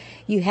it.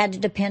 You had to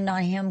depend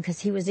on Him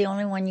because He was the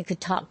only one you could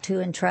talk to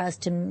and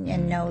trust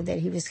and know that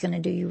He was going to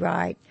do you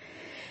right.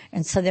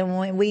 And so then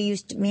when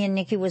me and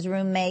Nikki was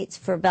roommates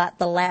for about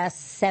the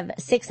last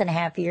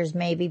 6.5 years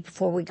maybe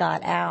before we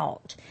got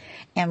out.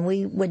 And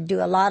we would do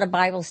a lot of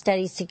Bible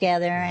studies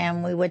together,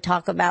 and we would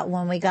talk about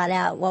when we got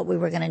out what we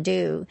were going to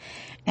do.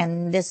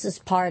 And this is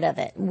part of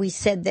it. We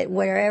said that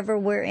wherever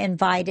we're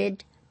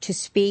invited to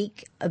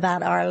speak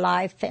about our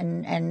life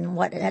and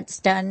what it's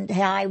done,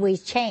 how we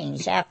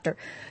changed after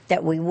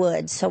that we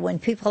would. So when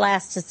people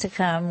asked us to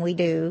come, we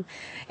do.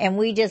 And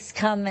we just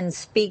come and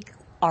speak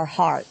our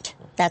heart.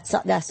 That's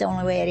the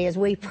only way it is.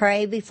 We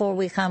pray before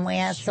we come. We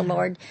ask the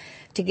Lord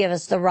to give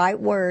us the right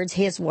words,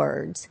 His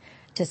words,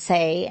 to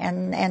say,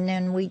 and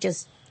then we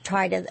just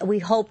we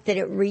hope that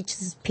it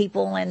reaches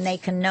people and they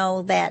can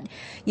know that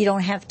you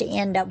don't have to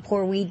end up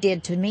where we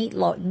did to meet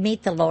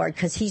the Lord,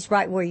 because He's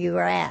right where you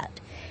are at.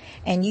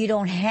 And you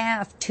don't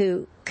have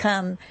to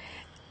come,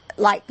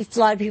 like a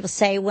lot of people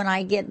say, when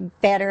I get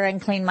better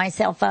and clean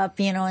myself up,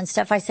 and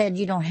stuff. I said,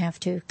 you don't have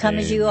to. Come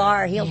as you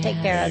are. He'll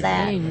take care of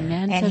that.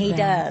 Amen. And He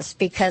does,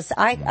 because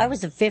I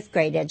was a 5th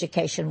grade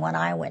education when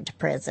I went to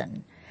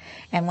prison.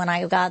 And when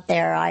I got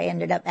there, I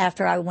ended up,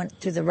 after I went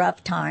through the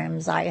rough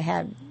times, I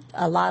had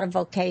a lot of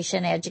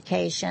vocation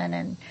education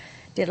and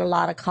did a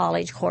lot of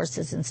college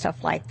courses and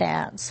stuff like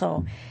that.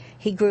 So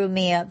He grew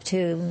me up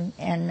too,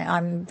 and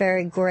I'm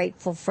very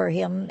grateful for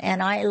Him.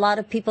 And a lot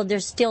of people,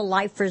 there's still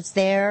lifers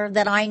there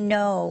that I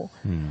know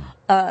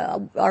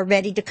are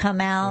ready to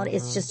come out.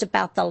 It's just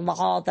about the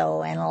law,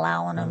 though, and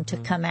allowing them to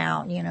come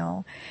out,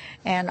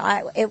 And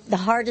the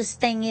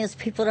hardest thing is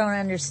people don't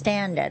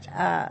understand it.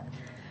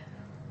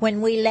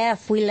 When we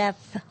left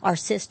our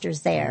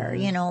sisters there,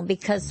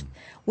 because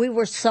we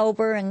were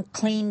sober and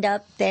cleaned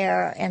up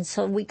there, and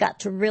so we got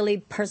to really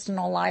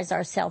personalize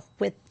ourselves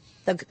with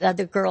the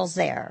other girls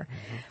there,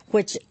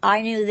 which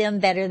I knew them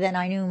better than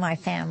I knew my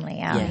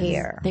family out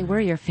here. They were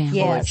your family.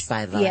 Forged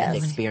by life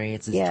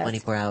experiences,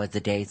 24 hours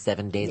a day,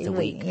 7 days a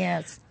week.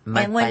 Yes.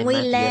 Month and when by we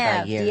month,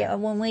 left, year by year.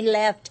 when we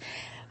left,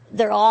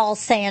 they're all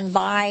saying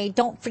bye.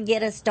 Don't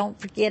forget us,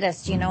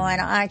 And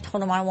I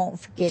told them I won't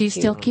forget you. Do you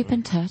still keep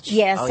in touch?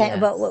 Yes, yes.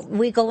 But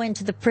we go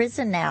into the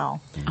prison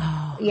now.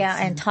 Oh, yeah,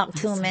 and talk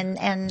to them,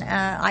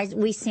 and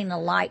we seen a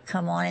light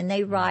come on, and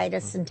they write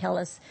us and tell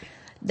us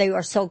they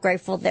are so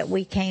grateful that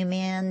we came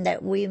in,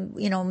 that we,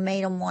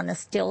 made them want to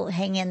still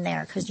hang in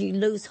there, because you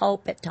lose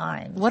hope at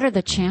times. What are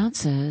the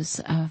chances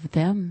of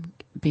them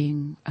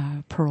being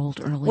paroled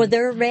early? Well,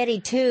 they're ready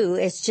too.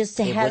 It's just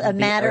a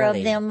matter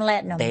of them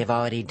letting them. They've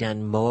already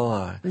done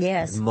more.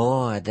 Yes.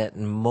 More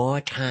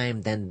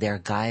time than their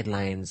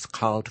guidelines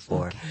called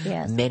for. Okay.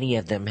 Yes. Many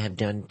of them have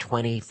done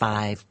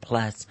 25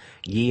 plus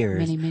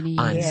years many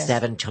on years.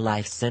 7 to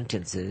life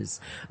sentences,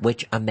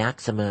 which a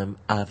maximum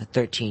of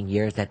 13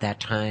 years at that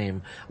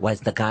time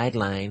was the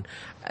guideline.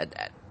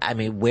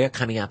 We're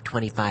coming up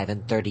 25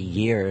 and 30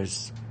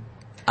 years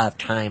of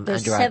time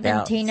There's under our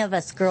belts. 17 of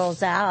us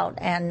girls out,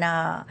 and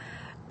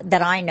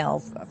that I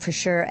know for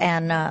sure.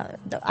 And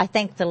I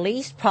think the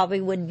least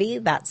probably would be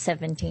about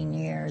 17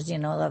 years,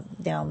 of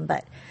them.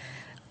 But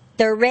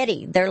they're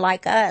ready. They're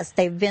like us.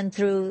 They've been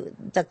through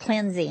the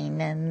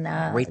cleansing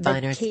and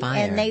Refiner's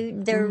fire.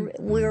 And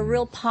we're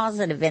real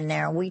positive in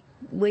there. We're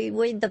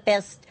the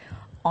best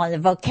on the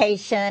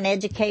vocation,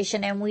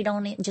 education, and we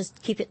don't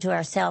just keep it to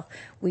ourselves.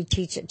 We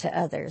teach it to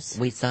others.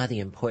 We saw the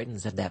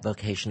importance of that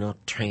vocational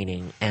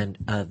training and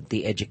of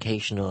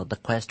the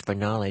quest for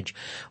knowledge.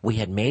 We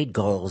had made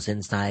goals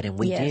inside, and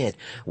we did.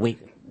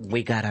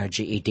 We got our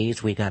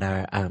GEDs, we got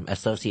our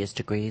associate's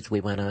degrees.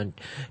 We went on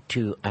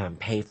to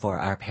pay for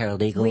our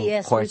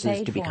paralegal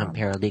courses to become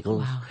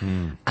paralegals.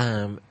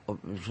 Wow.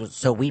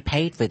 So we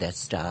paid for this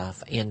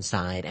stuff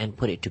inside and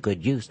put it to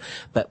good use.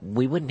 But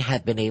we wouldn't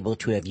have been able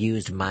to have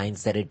used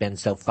minds that had been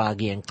so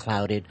foggy and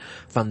clouded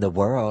from the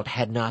world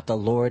had not the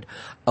Lord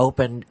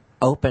opened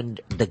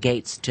the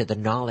gates to the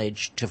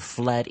knowledge to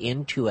flood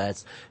into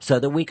us so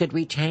that we could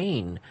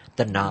retain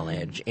the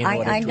knowledge in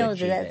order to I know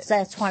achieve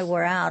that's why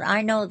we're out.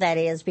 I know that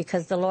is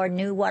because the Lord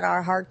knew what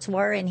our hearts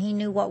were, and He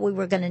knew what we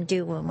were going to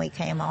do when we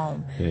came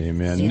home.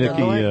 Amen. See,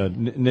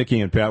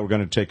 Nikki and Pat, we're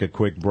going to take a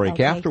quick break.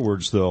 Okay.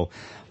 Afterwards, though,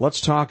 let's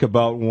talk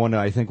about one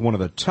of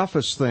the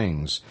toughest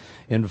things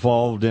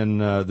involved in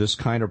this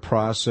kind of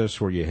process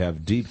where you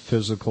have deep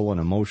physical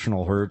and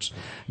emotional hurts.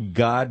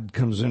 God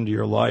comes into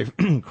your life.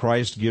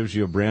 Christ gives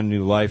you a brand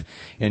new life.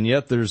 And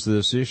yet there's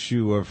this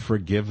issue of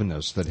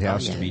forgiveness that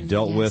has to be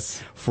dealt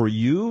with for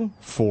you,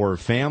 for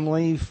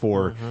family,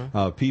 for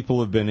people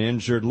who have been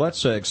injured.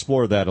 Let's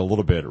explore that a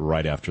little bit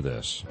right after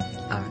this.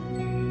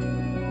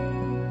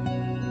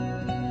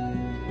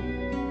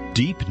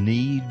 Deep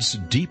needs,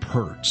 deep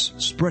hurts,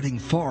 spreading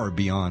far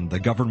beyond the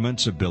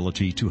government's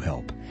ability to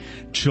help.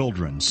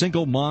 Children,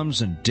 single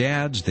moms and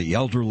dads, the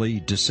elderly,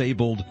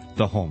 disabled,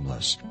 the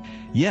homeless.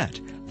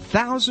 Yet,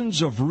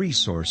 thousands of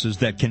resources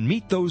that can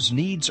meet those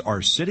needs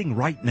are sitting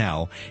right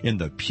now in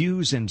the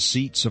pews and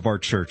seats of our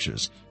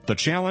churches. The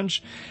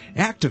challenge?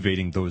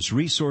 Activating those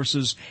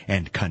resources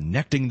and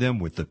connecting them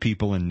with the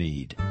people in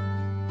need.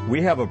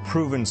 We have a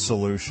proven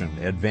solution,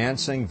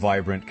 advancing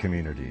vibrant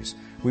communities.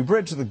 We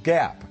bridge the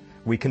gap.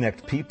 We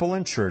connect people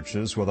and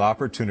churches with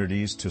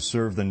opportunities to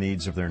serve the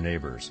needs of their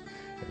neighbors.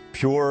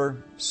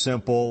 Pure,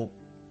 simple,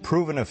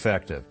 proven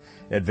effective,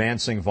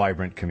 advancing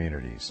vibrant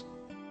communities.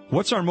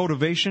 What's our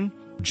motivation?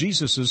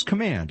 Jesus'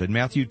 command in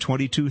Matthew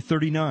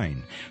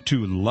 22:39,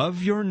 to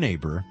love your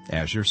neighbor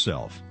as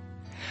yourself.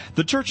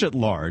 The church at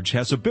large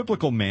has a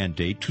biblical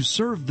mandate to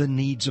serve the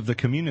needs of the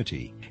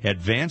community.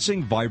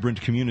 Advancing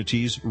Vibrant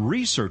Communities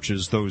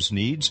researches those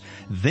needs,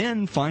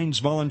 then finds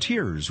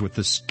volunteers with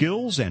the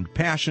skills and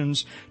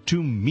passions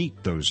to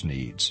meet those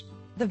needs.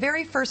 The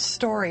very first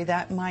story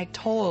that Mike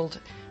told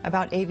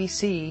about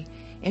AVC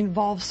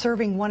involved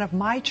serving one of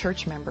my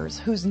church members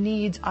whose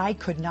needs I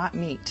could not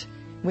meet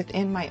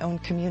within my own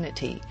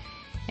community.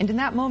 And in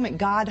that moment,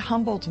 God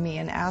humbled me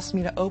and asked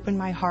me to open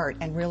my heart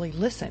and really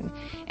listen.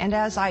 And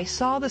as I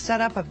saw the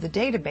setup of the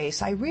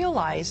database, I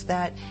realized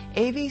that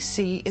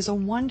AVC is a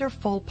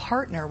wonderful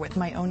partner with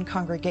my own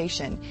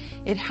congregation.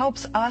 It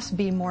helps us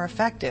be more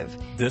effective.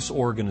 This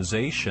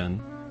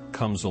organization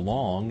comes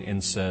along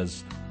and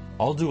says,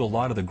 I'll do a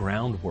lot of the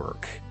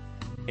groundwork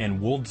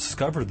and we'll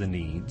discover the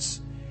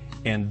needs.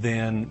 And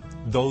then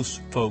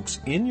those folks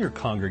in your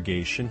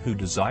congregation who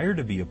desire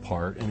to be a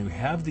part and who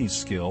have these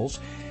skills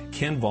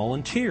can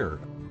volunteer.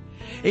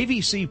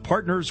 AVC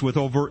partners with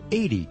over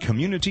 80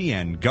 community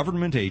and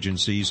government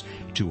agencies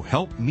to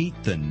help meet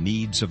the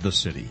needs of the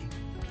city.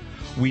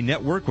 We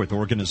network with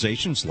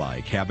organizations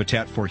like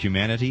Habitat for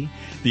Humanity,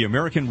 the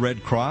American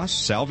Red Cross,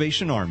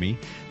 Salvation Army,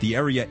 the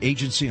Area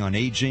Agency on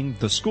Aging,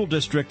 the school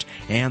district,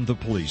 and the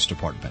police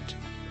department.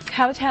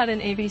 Habitat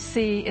and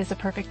AVC is a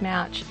perfect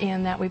match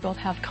in that we both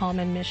have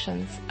common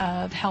missions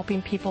of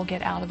helping people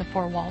get out of the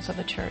four walls of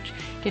the church,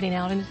 getting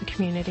out into the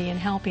community and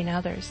helping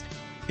others.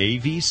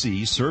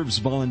 AVC serves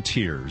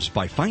volunteers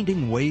by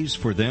finding ways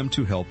for them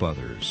to help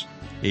others.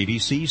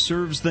 AVC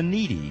serves the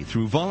needy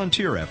through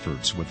volunteer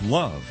efforts with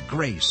love,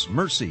 grace,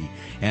 mercy,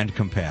 and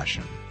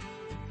compassion.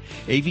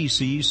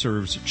 AVC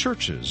serves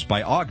churches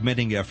by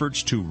augmenting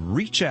efforts to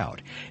reach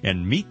out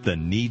and meet the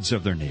needs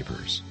of their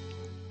neighbors.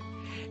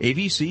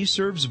 AVC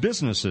serves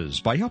businesses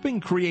by helping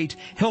create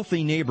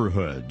healthy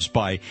neighborhoods,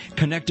 by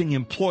connecting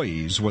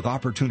employees with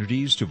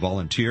opportunities to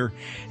volunteer,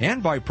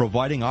 and by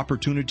providing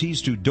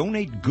opportunities to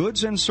donate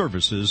goods and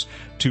services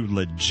to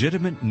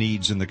legitimate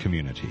needs in the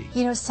community.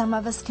 You know, some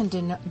of us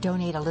can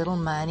donate a little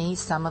money,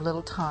 some a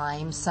little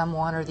time, some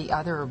one or the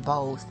other or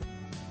both.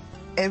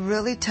 It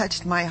really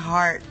touched my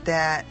heart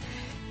that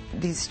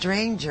these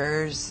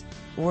strangers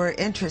were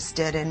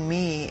interested in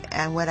me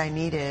and what I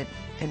needed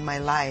in my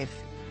life.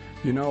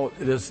 You know,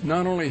 it is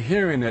not only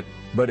hearing it,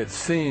 but it's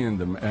seeing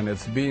them, and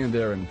it's being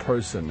there in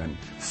person and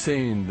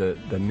seeing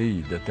the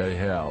need that they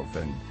have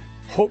and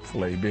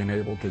hopefully being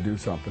able to do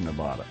something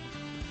about it.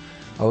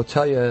 I will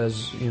tell you,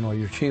 as you know,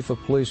 your chief of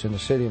police in the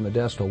city of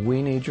Modesto,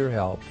 we need your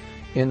help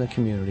in the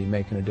community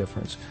making a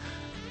difference.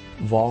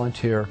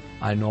 Volunteer.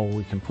 I know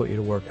we can put you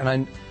to work. And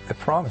I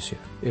promise you,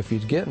 if you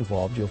get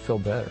involved, you'll feel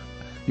better.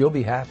 You'll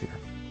be happier.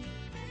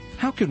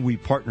 How can we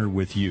partner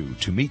with you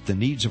to meet the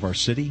needs of our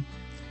city?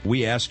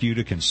 We ask you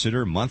to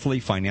consider monthly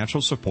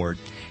financial support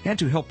and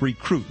to help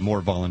recruit more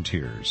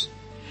volunteers.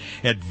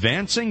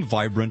 Advancing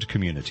Vibrant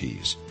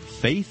Communities.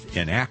 Faith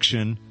in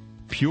action.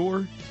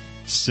 Pure,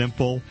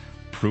 simple,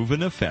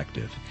 proven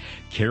effective.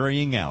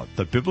 Carrying out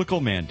the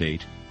biblical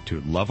mandate to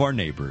love our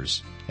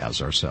neighbors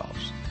as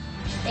ourselves.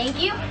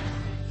 Thank you.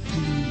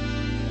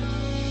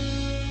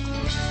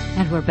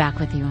 And we're back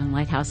with you on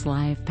Lighthouse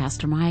Live.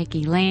 Pastor Mike,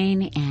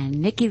 Elaine,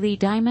 and Nikki Lee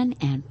Diamond,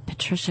 and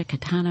Patricia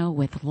Catano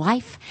with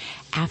Life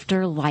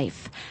After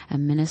Life, a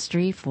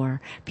ministry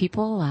for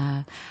people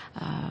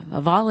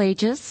of all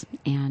ages.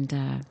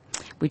 And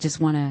we just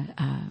want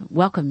to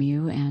welcome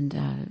you.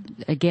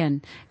 And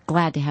again,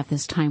 glad to have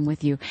this time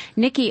with you.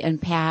 Nikki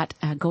and Pat,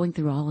 going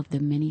through all of the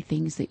many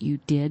things that you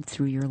did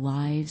through your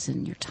lives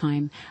and your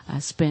time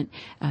spent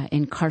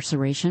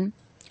incarceration.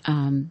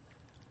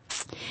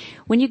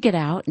 When you get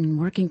out and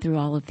working through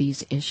all of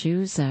these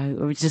issues,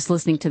 or just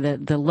listening to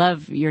the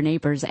love your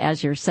neighbors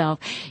as yourself,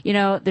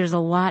 there's a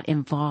lot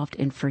involved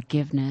in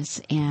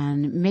forgiveness,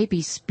 and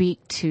maybe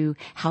speak to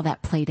how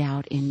that played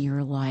out in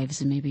your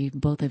lives, and maybe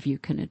both of you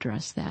can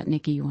address that.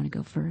 Nikki, you want to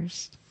go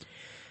first?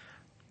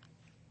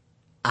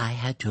 I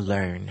had to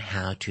learn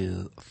how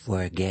to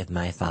forgive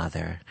my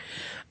father.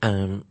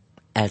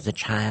 As a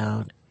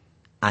child,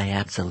 I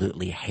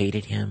absolutely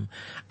hated him.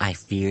 I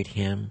feared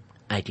him.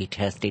 I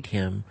detested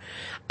him.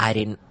 I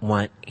didn't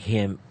want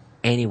him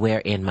anywhere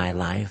in my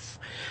life.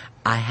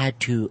 I had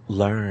to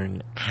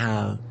learn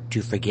how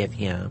to forgive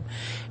him.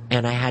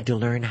 And I had to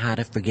learn how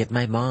to forgive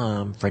my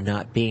mom for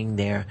not being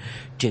there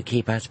to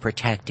keep us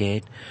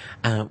protected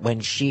when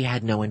she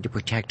had no one to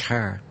protect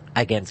her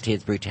against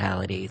his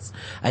brutalities,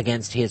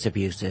 against his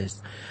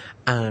abuses.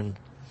 And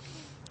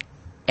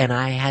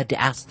I had to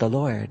ask the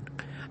Lord.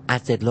 I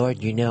said, Lord,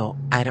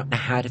 I don't know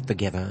how to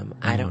forgive him.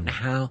 I don't know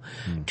how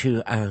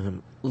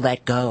to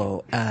let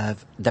go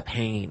of the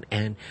pain,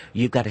 and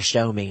you've got to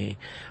show me.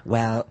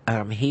 Well,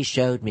 he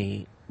showed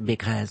me,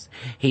 because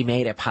he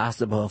made it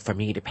possible for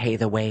me to pay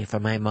the way for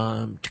my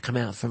mom to come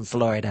out from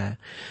Florida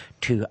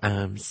to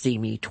see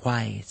me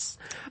twice,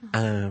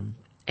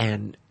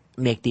 and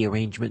make the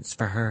arrangements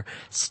for her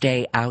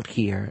stay out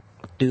here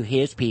through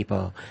his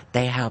people.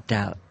 They helped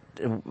out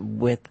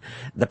with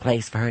the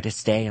place for her to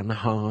stay in the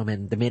home,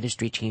 and the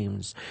ministry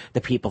teams, the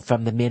people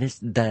from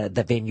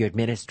the Vineyard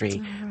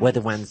Ministry were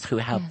the ones who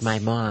helped my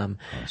mom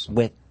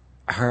with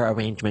her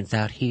arrangements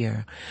out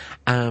here.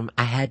 I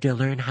had to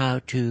learn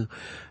how to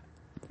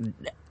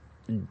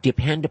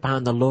depend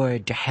upon the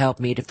Lord to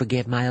help me to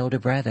forgive my older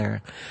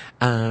brother.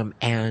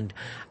 And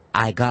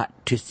I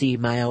got to see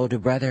my older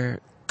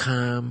brother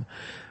come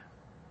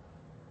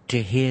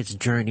to his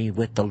journey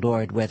with the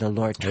Lord, where the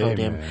Lord told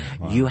him,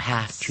 you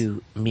have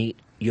to meet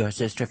your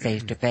sister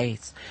face to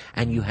face,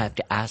 and you have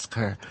to ask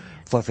her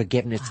for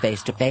forgiveness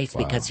face to face,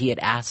 because he had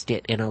asked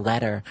it in a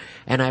letter,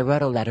 and I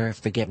wrote a letter of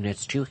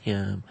forgiveness to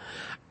him.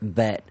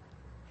 But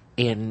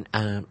in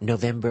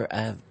November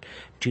of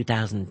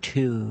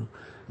 2002,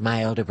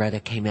 my older brother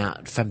came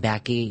out from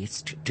back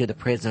east to the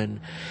prison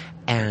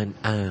and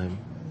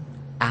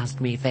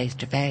asked me face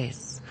to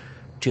face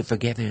to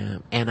forgive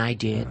him, and I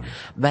did.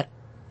 But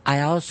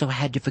I also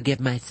had to forgive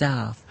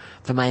myself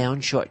for my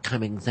own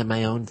shortcomings and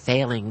my own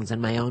failings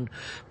and my own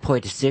poor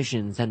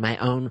decisions and my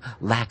own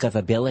lack of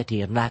ability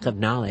and lack of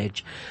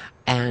knowledge.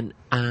 And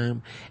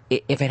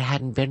if it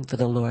hadn't been for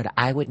the Lord,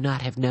 I would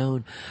not have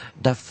known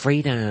the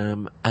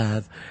freedom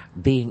of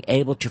being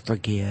able to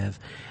forgive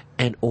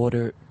in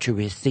order to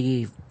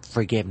receive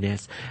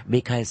forgiveness,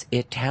 because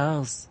it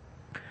tells,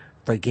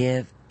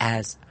 forgive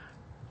as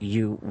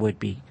you would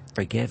be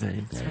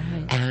forgiven.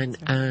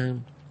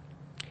 And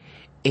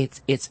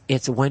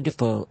it's a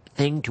wonderful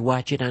thing to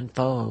watch it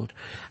unfold.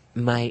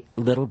 My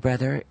little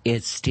brother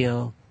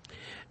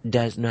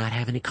does not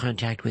have any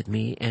contact with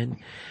me, and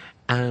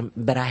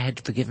but I had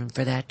to forgive him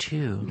for that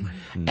too.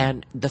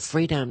 And the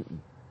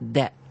freedom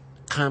that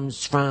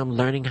comes from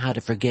learning how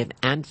to forgive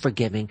and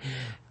forgiving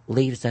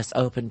leaves us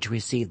open to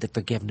receive the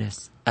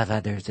forgiveness of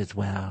others as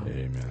well.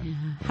 Amen.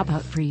 Yeah. How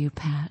about for you,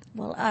 Pat?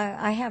 Well,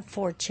 I have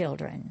 4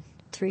 children,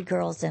 3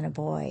 girls and a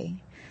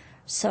boy.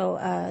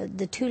 So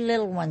the 2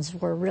 little ones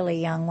were really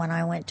young when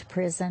I went to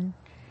prison.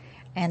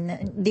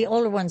 And the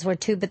older ones were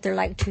too, but they're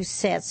like 2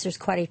 sets. There's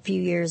quite a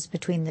few years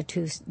between the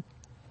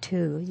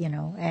two,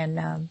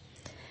 And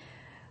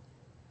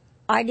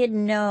I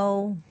didn't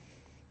know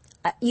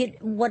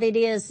what it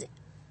is.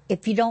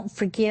 If you don't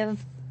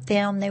forgive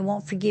them, they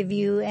won't forgive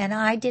you. And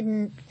I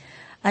didn't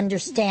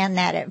understand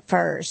that at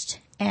first.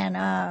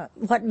 And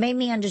what made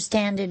me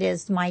understand it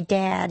is my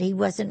dad. He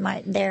wasn't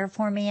there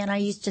for me, and I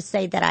used to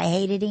say that I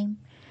hated him.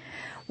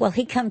 Well,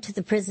 he come to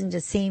the prison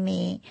to see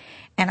me,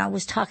 and I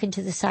was talking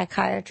to the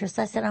psychiatrist.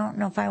 I said, I don't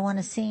know if I want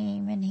to see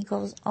him. And he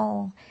goes,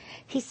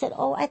 he said,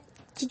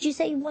 did you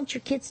say you want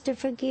your kids to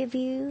forgive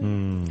you?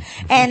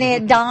 And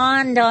it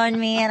dawned on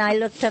me, and I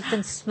looked up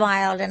and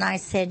smiled, and I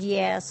said,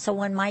 yes. So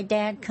when my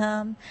dad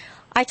come,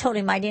 I told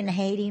him I didn't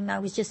hate him. I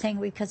was just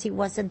angry because he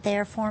wasn't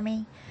there for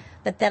me.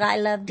 But that I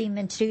loved him,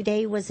 and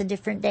today was a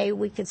different day.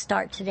 We could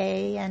start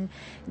today, and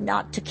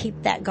not to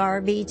keep that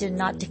garbage and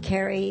not to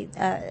carry,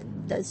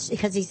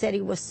 because he said he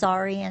was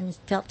sorry and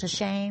felt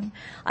ashamed.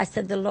 I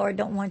said, the Lord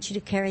don't want you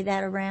to carry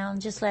that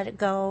around. Just let it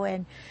go,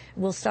 and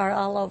we'll start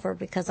all over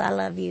because I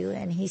love you.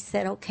 And he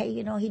said, okay.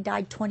 He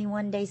died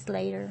 21 days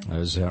later.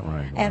 Is that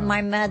right? And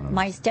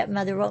my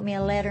stepmother wrote me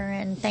a letter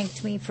and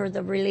thanked me for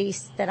the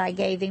release that I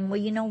gave him. Well,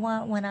 you know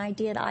what? When I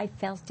did, I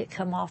felt it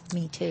come off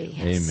me too.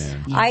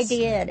 Amen. Yes. I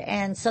did.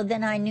 And so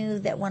then I knew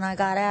that when I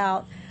got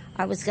out,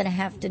 I was going to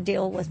have to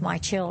deal with my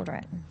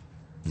children.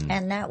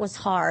 And that was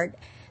hard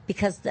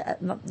because the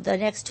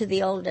next to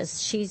the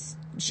oldest, she's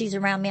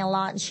around me a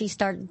lot, and she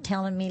started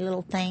telling me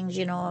little things,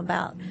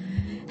 about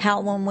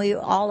how when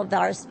all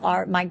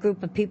of my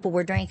group of people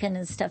were drinking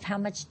and stuff, how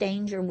much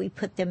danger we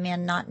put them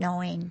in, not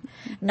knowing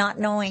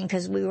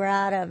because we were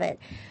out of it.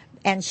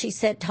 And she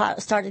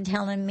started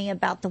telling me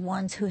about the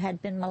ones who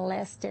had been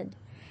molested.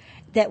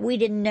 that we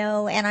didn't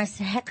know. And I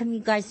said, how come you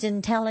guys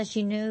didn't tell us?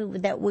 You knew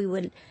that we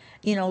would,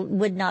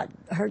 would not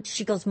hurt.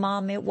 She goes,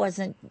 Mom, it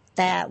wasn't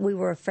that. We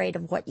were afraid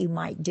of what you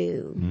might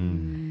do.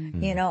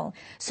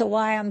 So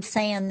why I'm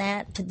saying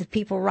that to the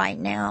people right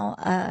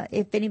now,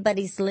 if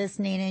anybody's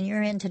listening and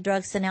you're into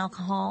drugs and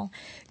alcohol,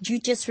 you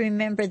just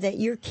remember that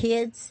your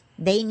kids,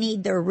 they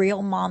need their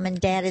real mom and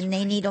dad, and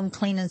they need them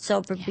clean and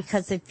sober,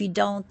 because if you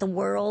don't, the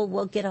world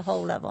will get a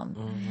hold of them.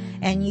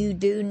 And you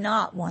do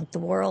not want the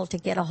world to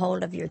get a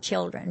hold of your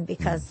children,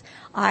 because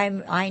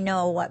I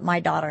know what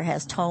my daughter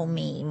has told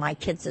me, my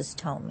kids has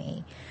told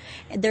me.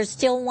 There's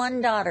still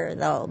one daughter,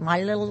 though,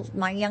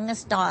 my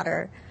youngest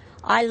daughter.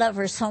 I love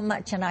her so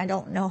much, and I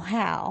don't know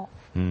how.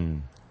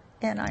 And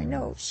I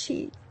know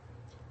she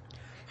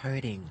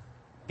hurting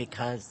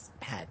because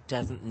Pat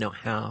doesn't know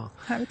how.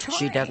 I'm trying.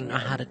 She doesn't know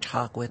how to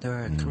talk with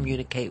her and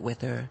communicate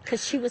with her.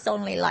 Because she was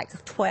only like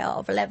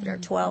 11 or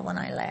 12 when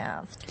I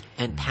left.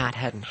 And Pat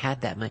hadn't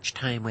had that much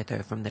time with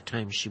her from the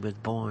time she was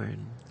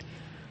born.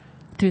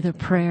 Through the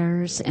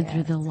prayers and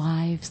through the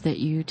lives that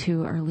you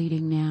two are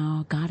leading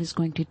now, God is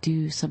going to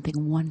do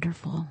something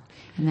wonderful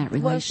in that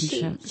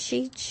relationship. Well,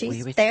 she's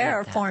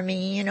there for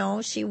me,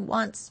 She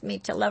wants me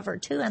to love her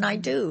too, and I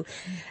do.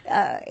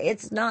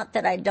 It's not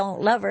that I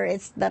don't love her;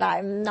 it's that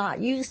I'm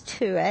not used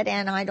to it,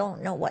 and I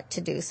don't know what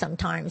to do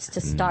sometimes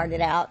to start it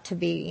out to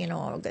be,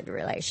 a good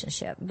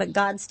relationship. But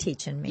God's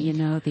teaching me.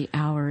 The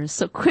hour is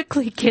so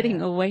quickly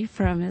getting away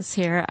from us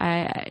here.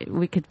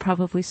 We could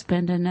probably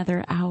spend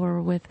another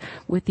hour with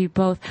you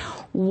both.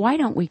 Why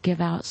don't we give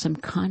out some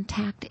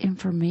contact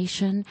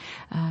information?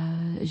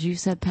 As you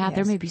said, Pat,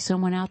 there may be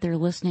someone out there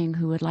listening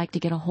who would like to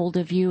get a hold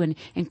of you and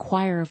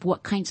inquire of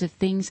what kinds of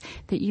things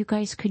that you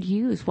guys could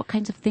use, what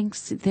kinds of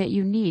things that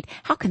you need.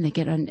 How can they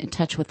get in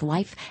touch with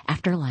Life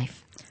After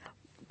Life?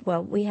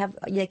 Well,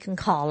 they can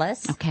call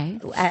us. Okay.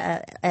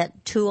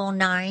 At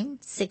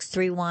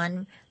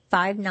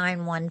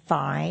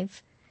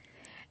 209-631-5915.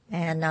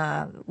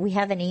 And we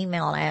have an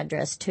email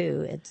address,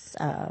 too. It's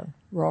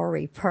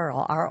Rory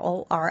Pearl,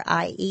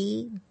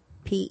 RORIEPEARL,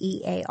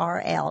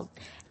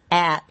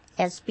 at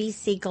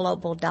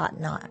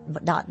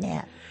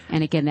sbcglobal.net.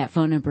 And again, that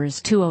phone number is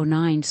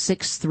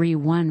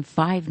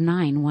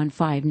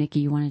 209-631-5915. Nikki,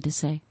 you wanted to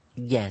say?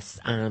 Yes.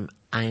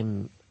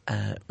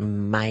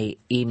 My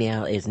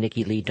email is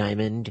Nikki Lee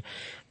Diamond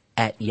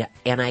at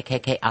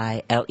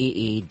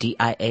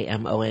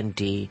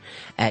NIKKILEEDIAMOND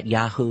at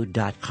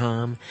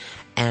yahoo.com.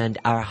 And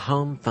our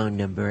home phone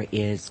number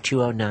is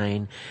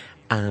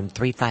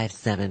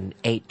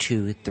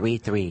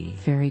 209-357-8233.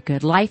 Very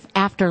good. Life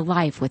After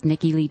Life with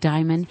Nikki Lee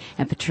Diamond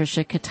and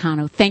Patricia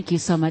Catano. Thank you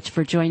so much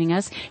for joining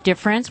us. Dear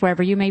friends,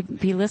 wherever you may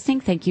be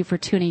listening, thank you for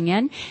tuning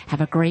in.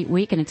 Have a great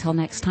week, and until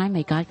next time,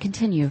 may God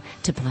continue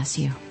to bless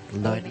you.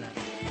 Lord.